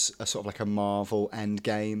towards a sort of like a Marvel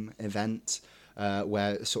Endgame event,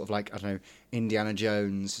 where sort of like I don't know Indiana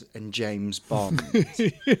Jones and James Bond,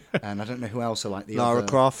 and I don't know who else are like the Lara other...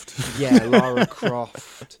 Croft. Yeah, Lara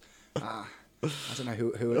Croft. I don't know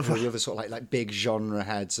who are the other sort of like big genre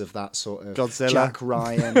heads of that sort of Godzilla. Jack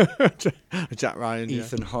Ryan, Jack Ryan. Yeah.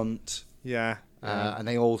 Ethan Hunt. Yeah. And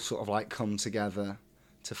they all sort of like come together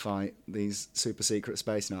to fight these super secret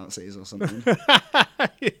space Nazis or something.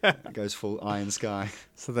 It goes full Iron Sky.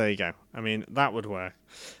 So there you go. I mean, that would work.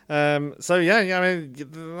 So yeah, I mean,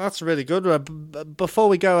 that's really good. Before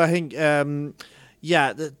we go, I think,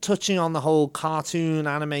 touching on the whole cartoon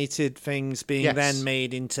animated things being Yes. then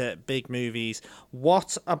made into big movies.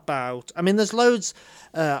 What about? I mean, there's loads.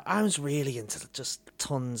 I was really into just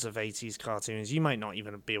tons of 80s cartoons. You might not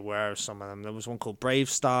even be aware of some of them. There was one called Brave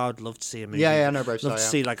Star. I'd love to see a movie. Yeah, I know Brave Star, Love to yeah.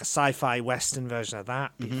 see like a sci-fi western version of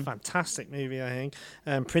that. Be a fantastic movie, I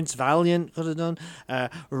think. Prince Valiant could have done.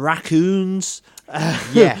 Raccoons.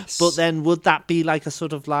 Yes. But then would that be like a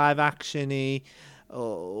sort of live action-y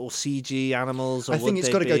or CG animals? Or I think would it's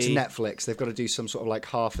they got to go to be- Netflix. They've got to do some sort of like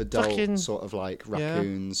half adult Fucking- sort of like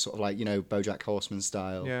raccoons, sort of like, you know, BoJack Horseman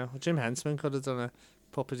style. Yeah, well, Jim Henson could have done a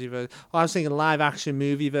puppety version. Oh, I was thinking live action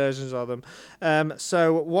movie versions of them.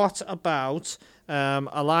 So what about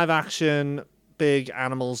a live action big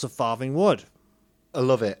Animals of Farthing Wood? I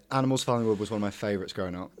love it. Animals Falling Wood was one of my favourites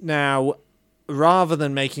growing up. Now, rather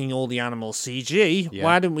than making all the animals CG, Yeah.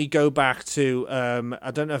 why don't we go back to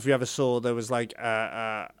I don't know if you ever saw, there was like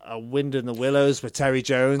a Wind in the Willows with Terry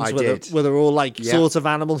Jones, I where, did. where they're all like Yeah. sort of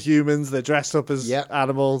animal humans. They're dressed up as Yeah.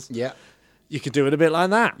 animals. Yeah. You could do it a bit like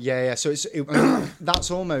that. Yeah. So I mean, that's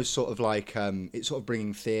almost sort of like it's sort of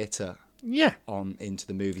bringing theatre Yeah. on into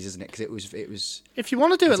the movies, isn't it? Because it was If you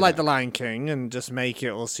want to do it like know. The Lion King and just make it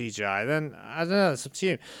all CGI, then I don't know, it's up to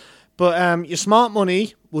you. But your smart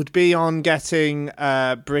money would be on getting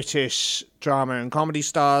British drama and comedy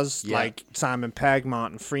stars Yeah. like Simon Pegg,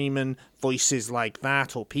 Martin Freeman, voices like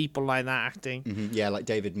that, or people like that acting. yeah, like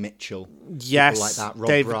David Mitchell. Yes, People like that. Rob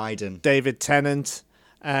David, Brydon. David Tennant,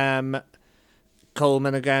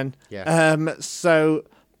 Coleman again. Yeah.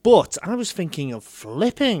 But I was thinking of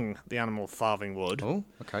flipping the Animal Farthing Wood. Oh,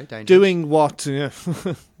 okay, dangerous. Doing what?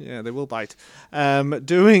 Yeah, they will bite.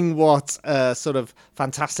 Doing what sort of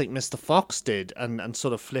Fantastic Mr. Fox did, and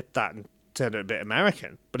sort of flip that turned it a bit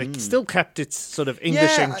American, but it still kept its sort of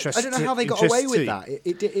English interest. I don't know how they got away with that.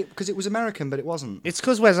 Because it was American, but it wasn't. It's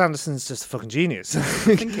because Wes Anderson's just a fucking genius. I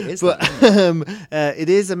think it is. But it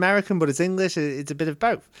is American, but it's English. It's a bit of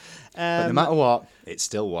both. But no matter what, it's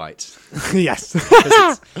still white. Yes.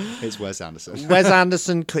 It's Wes Anderson. Wes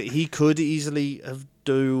Anderson, he could easily have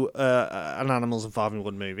do an Animals and Farming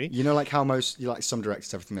Wood movie. You know, like how some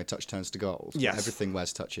directors, everything they touch turns to gold. Yes. Everything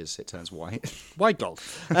Wes touches, it turns white. White gold.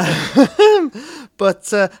 But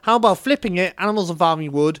how about flipping it? Animals and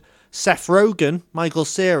Farming Wood, Seth Rogen, Michael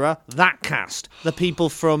Cera, that cast, the people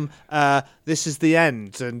from This Is the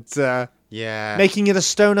End, and yeah, making it a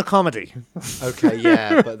stoner comedy. Okay,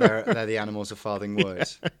 yeah, but they're the Animals of Farthing Wood.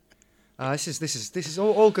 This is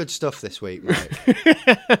all good stuff this week,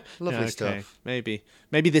 Mike. Lovely stuff. Maybe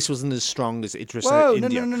this wasn't as strong as Idris Whoa,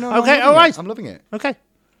 India. No. Okay, all right. I'm loving it. Okay,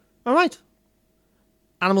 all right.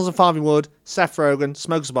 Animals and Farming Wood, Seth Rogen,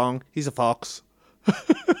 smokes a bong, he's a fox.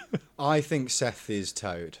 I think Seth is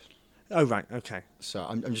Toad. Oh, right, okay. So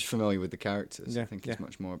I'm just familiar with the characters. Yeah, I think it's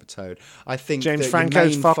much more of a Toad. I think James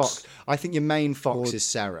Franco's fox. I think your main fox is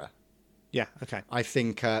Sarah. Yeah, okay. I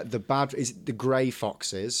think the grey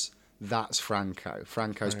foxes. That's Franco.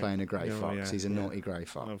 Franco's playing a grey fox. Yeah, he's a naughty grey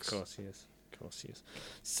fox. Of course he is.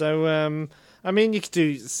 So, I mean, you could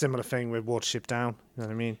do a similar thing with Watership Down. You know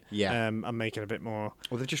what I mean? Yeah. And make it a bit more...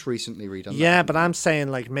 Well, they've just recently redone that. Yeah, but I'm saying,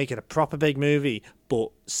 like, make it a proper big movie,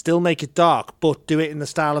 but still make it dark, but do it in the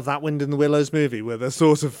style of that Wind in the Willows movie, where they're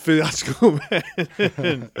sort of theatrical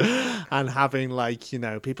men and having, like, you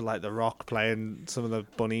know, people like The Rock playing some of the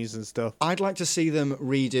bunnies and stuff. I'd like to see them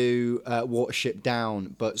redo Watership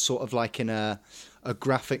Down, but sort of like in a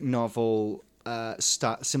graphic novel...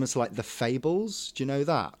 similar to like the Fables, do you know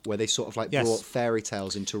that, where they sort of like brought fairy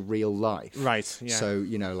tales into real life, right? Yeah. So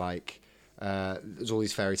you know, like there's all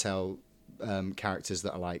these fairy tale characters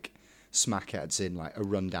that are like smackheads in like a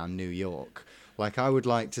rundown New York. Like I would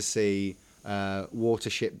like to see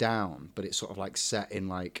Watership Down, but it's sort of like set in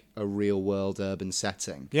like a real world urban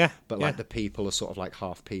setting. Yeah. But like the people are sort of like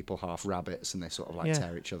half people, half rabbits, and they sort of like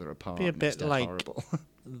tear each other apart. Be a bit like horrible.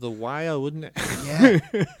 The Wire, wouldn't it? Yeah.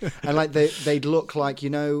 And like they'd look like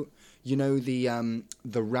you know the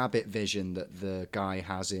rabbit vision that the guy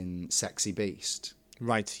has in Sexy Beast.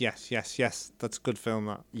 Right. Yes. That's a good film.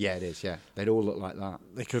 That. Yeah, it is. Yeah, they'd all look like that.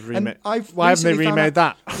 They could remake. Why haven't they remade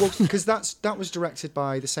that? Well, because that was directed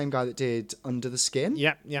by the same guy that did Under the Skin.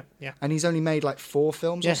 Yeah. And he's only made like 4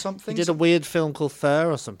 films or something. He did a weird film called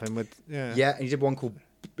Fur or something with. Yeah, and he did one called.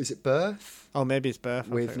 Is it Birth? Oh, maybe it's Birth.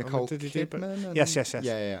 With Nicole Kidman. Yes.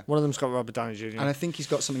 Yeah. One of them's got Robert Downey Jr. And I think he's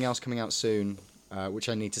got something else coming out soon, which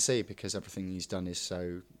I need to see because everything he's done is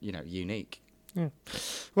so unique. Yeah.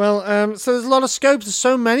 Well, so there's a lot of scope. There's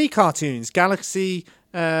so many cartoons. Galaxy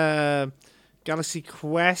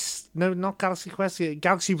Quest. No, not Galaxy Quest.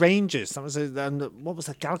 Galaxy Rangers. That was what was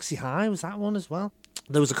that? Galaxy High was that one as well.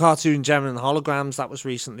 There was a cartoon Gem and the Holograms that was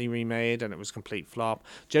recently remade, and it was a complete flop.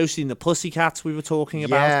 Josie and the Pussycats we were talking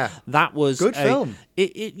about. Yeah. That was good film.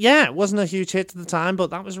 It wasn't a huge hit at the time, but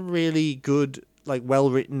that was a really good, like,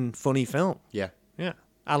 well-written, funny film. Yeah.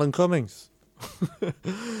 Alan Cummings.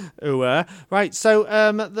 Right, so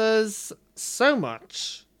there's so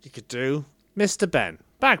much you could do. Mr. Ben,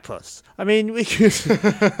 Bagpuss. I mean, we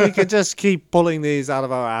could just keep pulling these out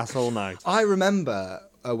of our ass all night. I remember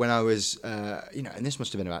when I was, and this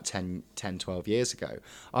must have been about 10, 12 years ago.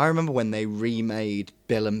 I remember when they remade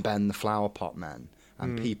Bill and Ben the Flower Pot Men,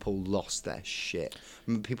 and people lost their shit.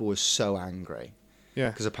 I mean, people were so angry. Yeah.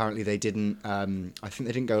 Because apparently they didn't, I think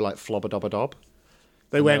they didn't go like flobber-dobber-dob.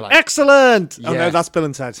 They went, excellent! Yeah. Oh, no, that's Bill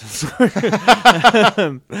and Ted.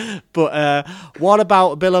 But what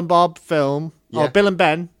about a Bill and Bob film? Yeah. Or Bill and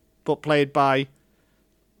Ben, but played by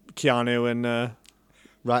Keanu and...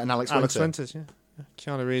 Right, and Alex Winters, yeah.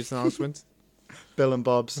 Keanu Reeves and Alex Winters. Bill and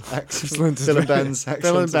Bob's excellent. Bill and Ben's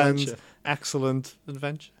excellent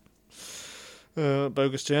adventure.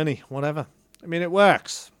 Bogus Journey, whatever. I mean, it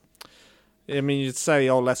works. I mean, you'd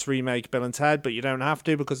say, let's remake Bill and Ted, but you don't have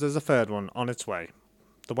to because there's a third one on its way.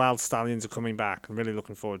 The Wild Stallions are coming back. I'm really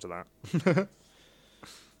looking forward to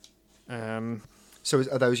that. So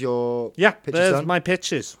are those your pitches there's done? My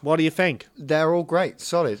pitches. What do you think? They're all great.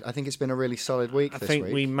 Solid. I think it's been a really solid week this week. I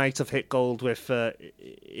think we might have hit gold with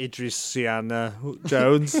Idris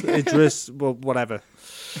Jones. Idris, well, whatever.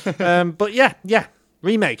 But yeah.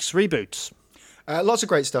 Remakes, reboots. Lots of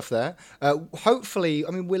great stuff there. Hopefully,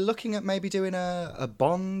 I mean, we're looking at maybe doing a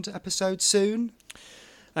Bond episode soon.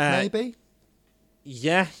 Maybe.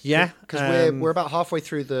 Yeah. Because we're about halfway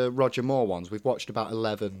through the Roger Moore ones. We've watched about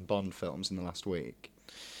 11 Bond films in the last week.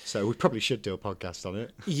 So we probably should do a podcast on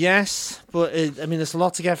it. Yes, but I mean, there's a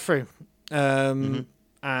lot to get through.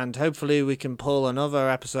 And hopefully we can pull another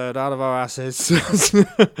episode out of our asses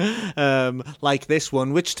like this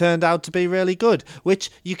one, which turned out to be really good,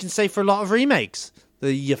 which you can say for a lot of remakes.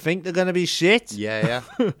 You think they're going to be shit, Yeah.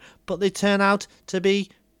 but they turn out to be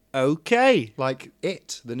okay. Like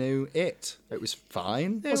the new It. It was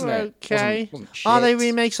fine, They wasn't were it? okay. Wasn't Are they shit.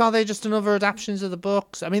 remakes? Are they just another adaptations of the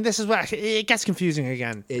books? I mean, this is where it gets confusing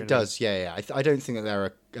again. It does, yeah. I don't think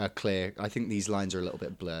that they're clear. I think these lines are a little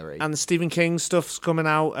bit blurry. And the Stephen King stuff's coming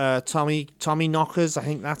out. Tommy Knockers, I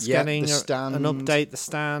think that's getting The Stand. an update. The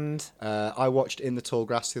Stand. I watched In the Tall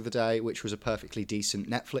Grass the other day, which was a perfectly decent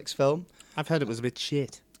Netflix film. I've heard it was a bit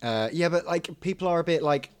shit. Yeah, but like people are a bit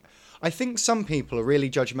like. I think some people are really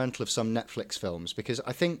judgmental of some Netflix films because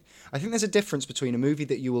I think there's a difference between a movie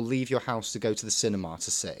that you will leave your house to go to the cinema to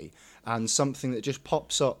see and something that just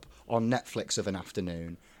pops up on Netflix of an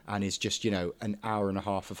afternoon and is just, an hour and a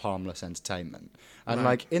half of harmless entertainment. And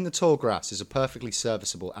like In the Tall Grass is a perfectly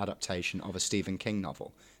serviceable adaptation of a Stephen King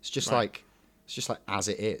novel. It's just like as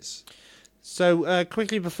it is. So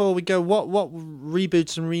quickly before we go, what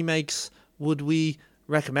reboots and remakes would we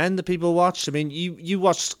recommend that people watch? I mean, you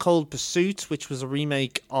watched Cold Pursuit, which was a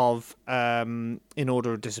remake of In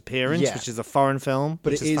Order of Disappearance, which is a foreign film,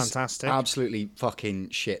 but which it is fantastic. Absolutely fucking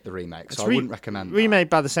shit, the remake. So I wouldn't recommend that. Remade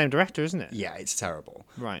by the same director, isn't it? Yeah, it's terrible.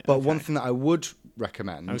 Right. But okay. one thing that I would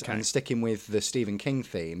recommend, and sticking with the Stephen King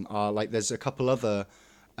theme, are like there's a couple other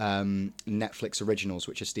Netflix originals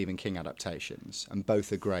which are Stephen King adaptations, and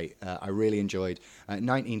both are great. I really enjoyed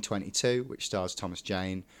 1922, which stars Thomas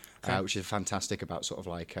Jane. Which is fantastic about sort of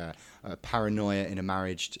like paranoia in a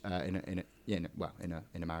marriage, in a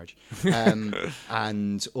marriage,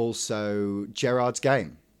 and also Gerard's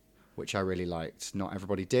Game, which I really liked. Not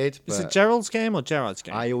everybody did. But is it Gerald's Game or Gerard's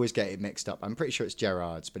Game? I always get it mixed up. I'm pretty sure it's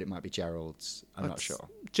Gerard's, but it might be Gerald's. I'm not sure.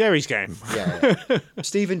 Jerry's Game. Yeah.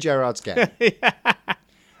 Stephen Gerard's Game.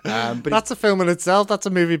 But that's a film in itself. That's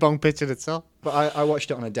a movie bong pitch in itself. But I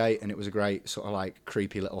watched it on a date, and it was a great sort of like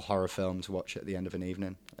creepy little horror film to watch at the end of an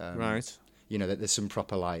evening. Right. There's some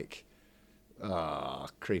proper like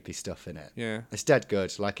creepy stuff in it. Yeah. It's dead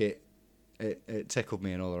good. Like it tickled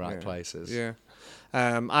me in all the right places. Yeah.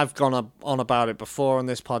 I've gone on about it before on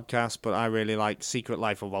this podcast, but I really like Secret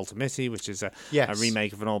Life of Walter Mitty, which is a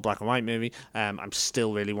remake of an old black and white movie. I'm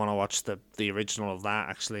still really want to watch the original of that.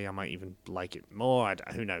 Actually, I might even like it more.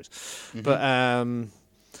 Who knows? Mm-hmm. But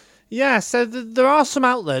so there are some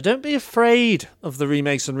out there. Don't be afraid of the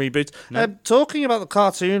remakes and reboots. No. Talking about the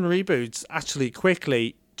cartoon reboots, actually,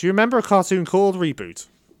 quickly, do you remember a cartoon called Reboot?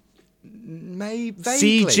 Vaguely.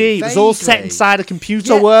 CG. It was all set inside a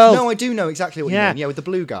computer world. No, I do know exactly what you mean. Yeah, with the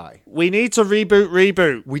blue guy. We need to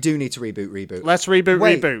reboot. We do need to reboot. Let's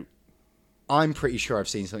reboot. I'm pretty sure I've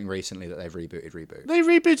seen something recently that they've rebooted Reboot. They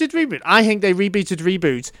rebooted Reboot. I think they rebooted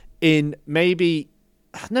Reboot in maybe...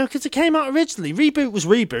 No, because it came out originally. Reboot was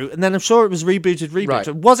Reboot, and then I'm sure it was rebooted Reboot.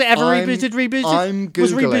 Right. Was it ever rebooted? I'm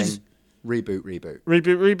Googling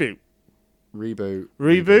Reboot.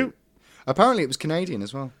 Reboot. Apparently it was Canadian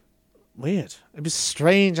as well. Weird. It was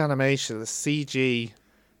strange animation, the CG,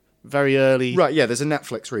 very early. Right, yeah, there's a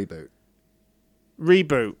Netflix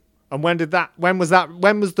Reboot. And when was the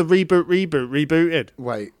reboot rebooted?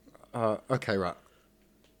 Wait, okay, right.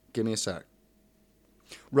 Give me a sec.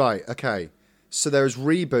 Right, okay. So there's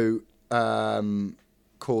Reboot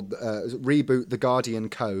called Reboot The Guardian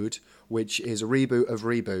Code, which is a reboot of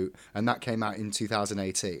Reboot, and that came out in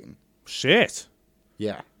 2018. Shit.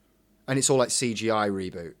 Yeah. And it's all like CGI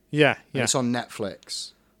Reboot. Yeah. And it's on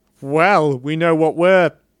Netflix. Well, we know what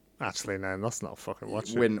we're... Actually, no, let's not fucking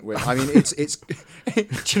watch it. I mean, it's do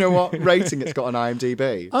you know what rating it's got on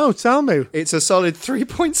IMDb? Oh, tell me. It's a solid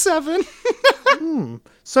 3.7.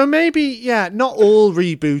 So maybe, not all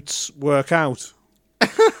reboots work out.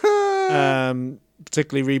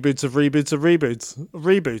 Particularly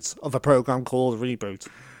reboots of a program called Reboot.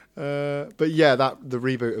 But yeah, the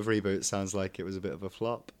reboot of Reboot sounds like it was a bit of a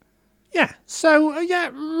flop. Yeah. So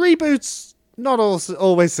reboots not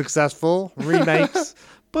always successful. Remakes.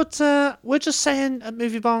 But we're just saying at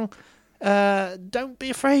Movie Bong, don't be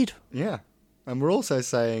afraid. Yeah. And we're also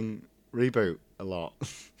saying reboot a lot.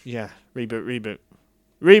 Yeah, reboot.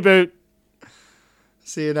 Reboot!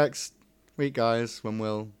 See you next week, guys, when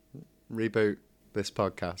we'll reboot this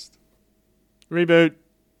podcast. Reboot.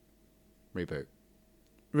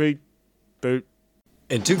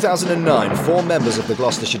 In 2009, 4 members of the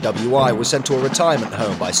Gloucestershire WI were sent to a retirement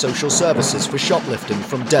home by social services for shoplifting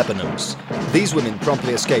from Debenhams. These women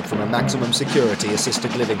promptly escaped from a maximum security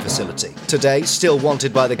assisted living facility. Today, still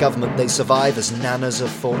wanted by the government, they survive as nanas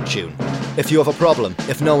of fortune. If you have a problem,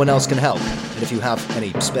 if no one else can help, and if you have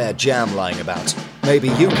any spare jam lying about, maybe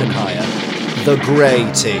you can hire the Grey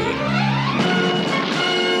Team.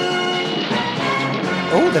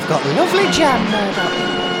 Oh, they've got lovely jam, Murdoch.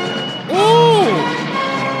 Ooh!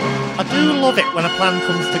 I do love it when a plan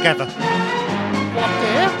comes together. What,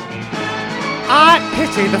 dear? I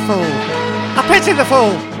pity the fool. I pity the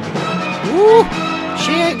fool. Ooh,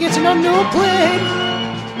 she ain't getting on no plane.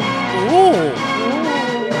 Ooh!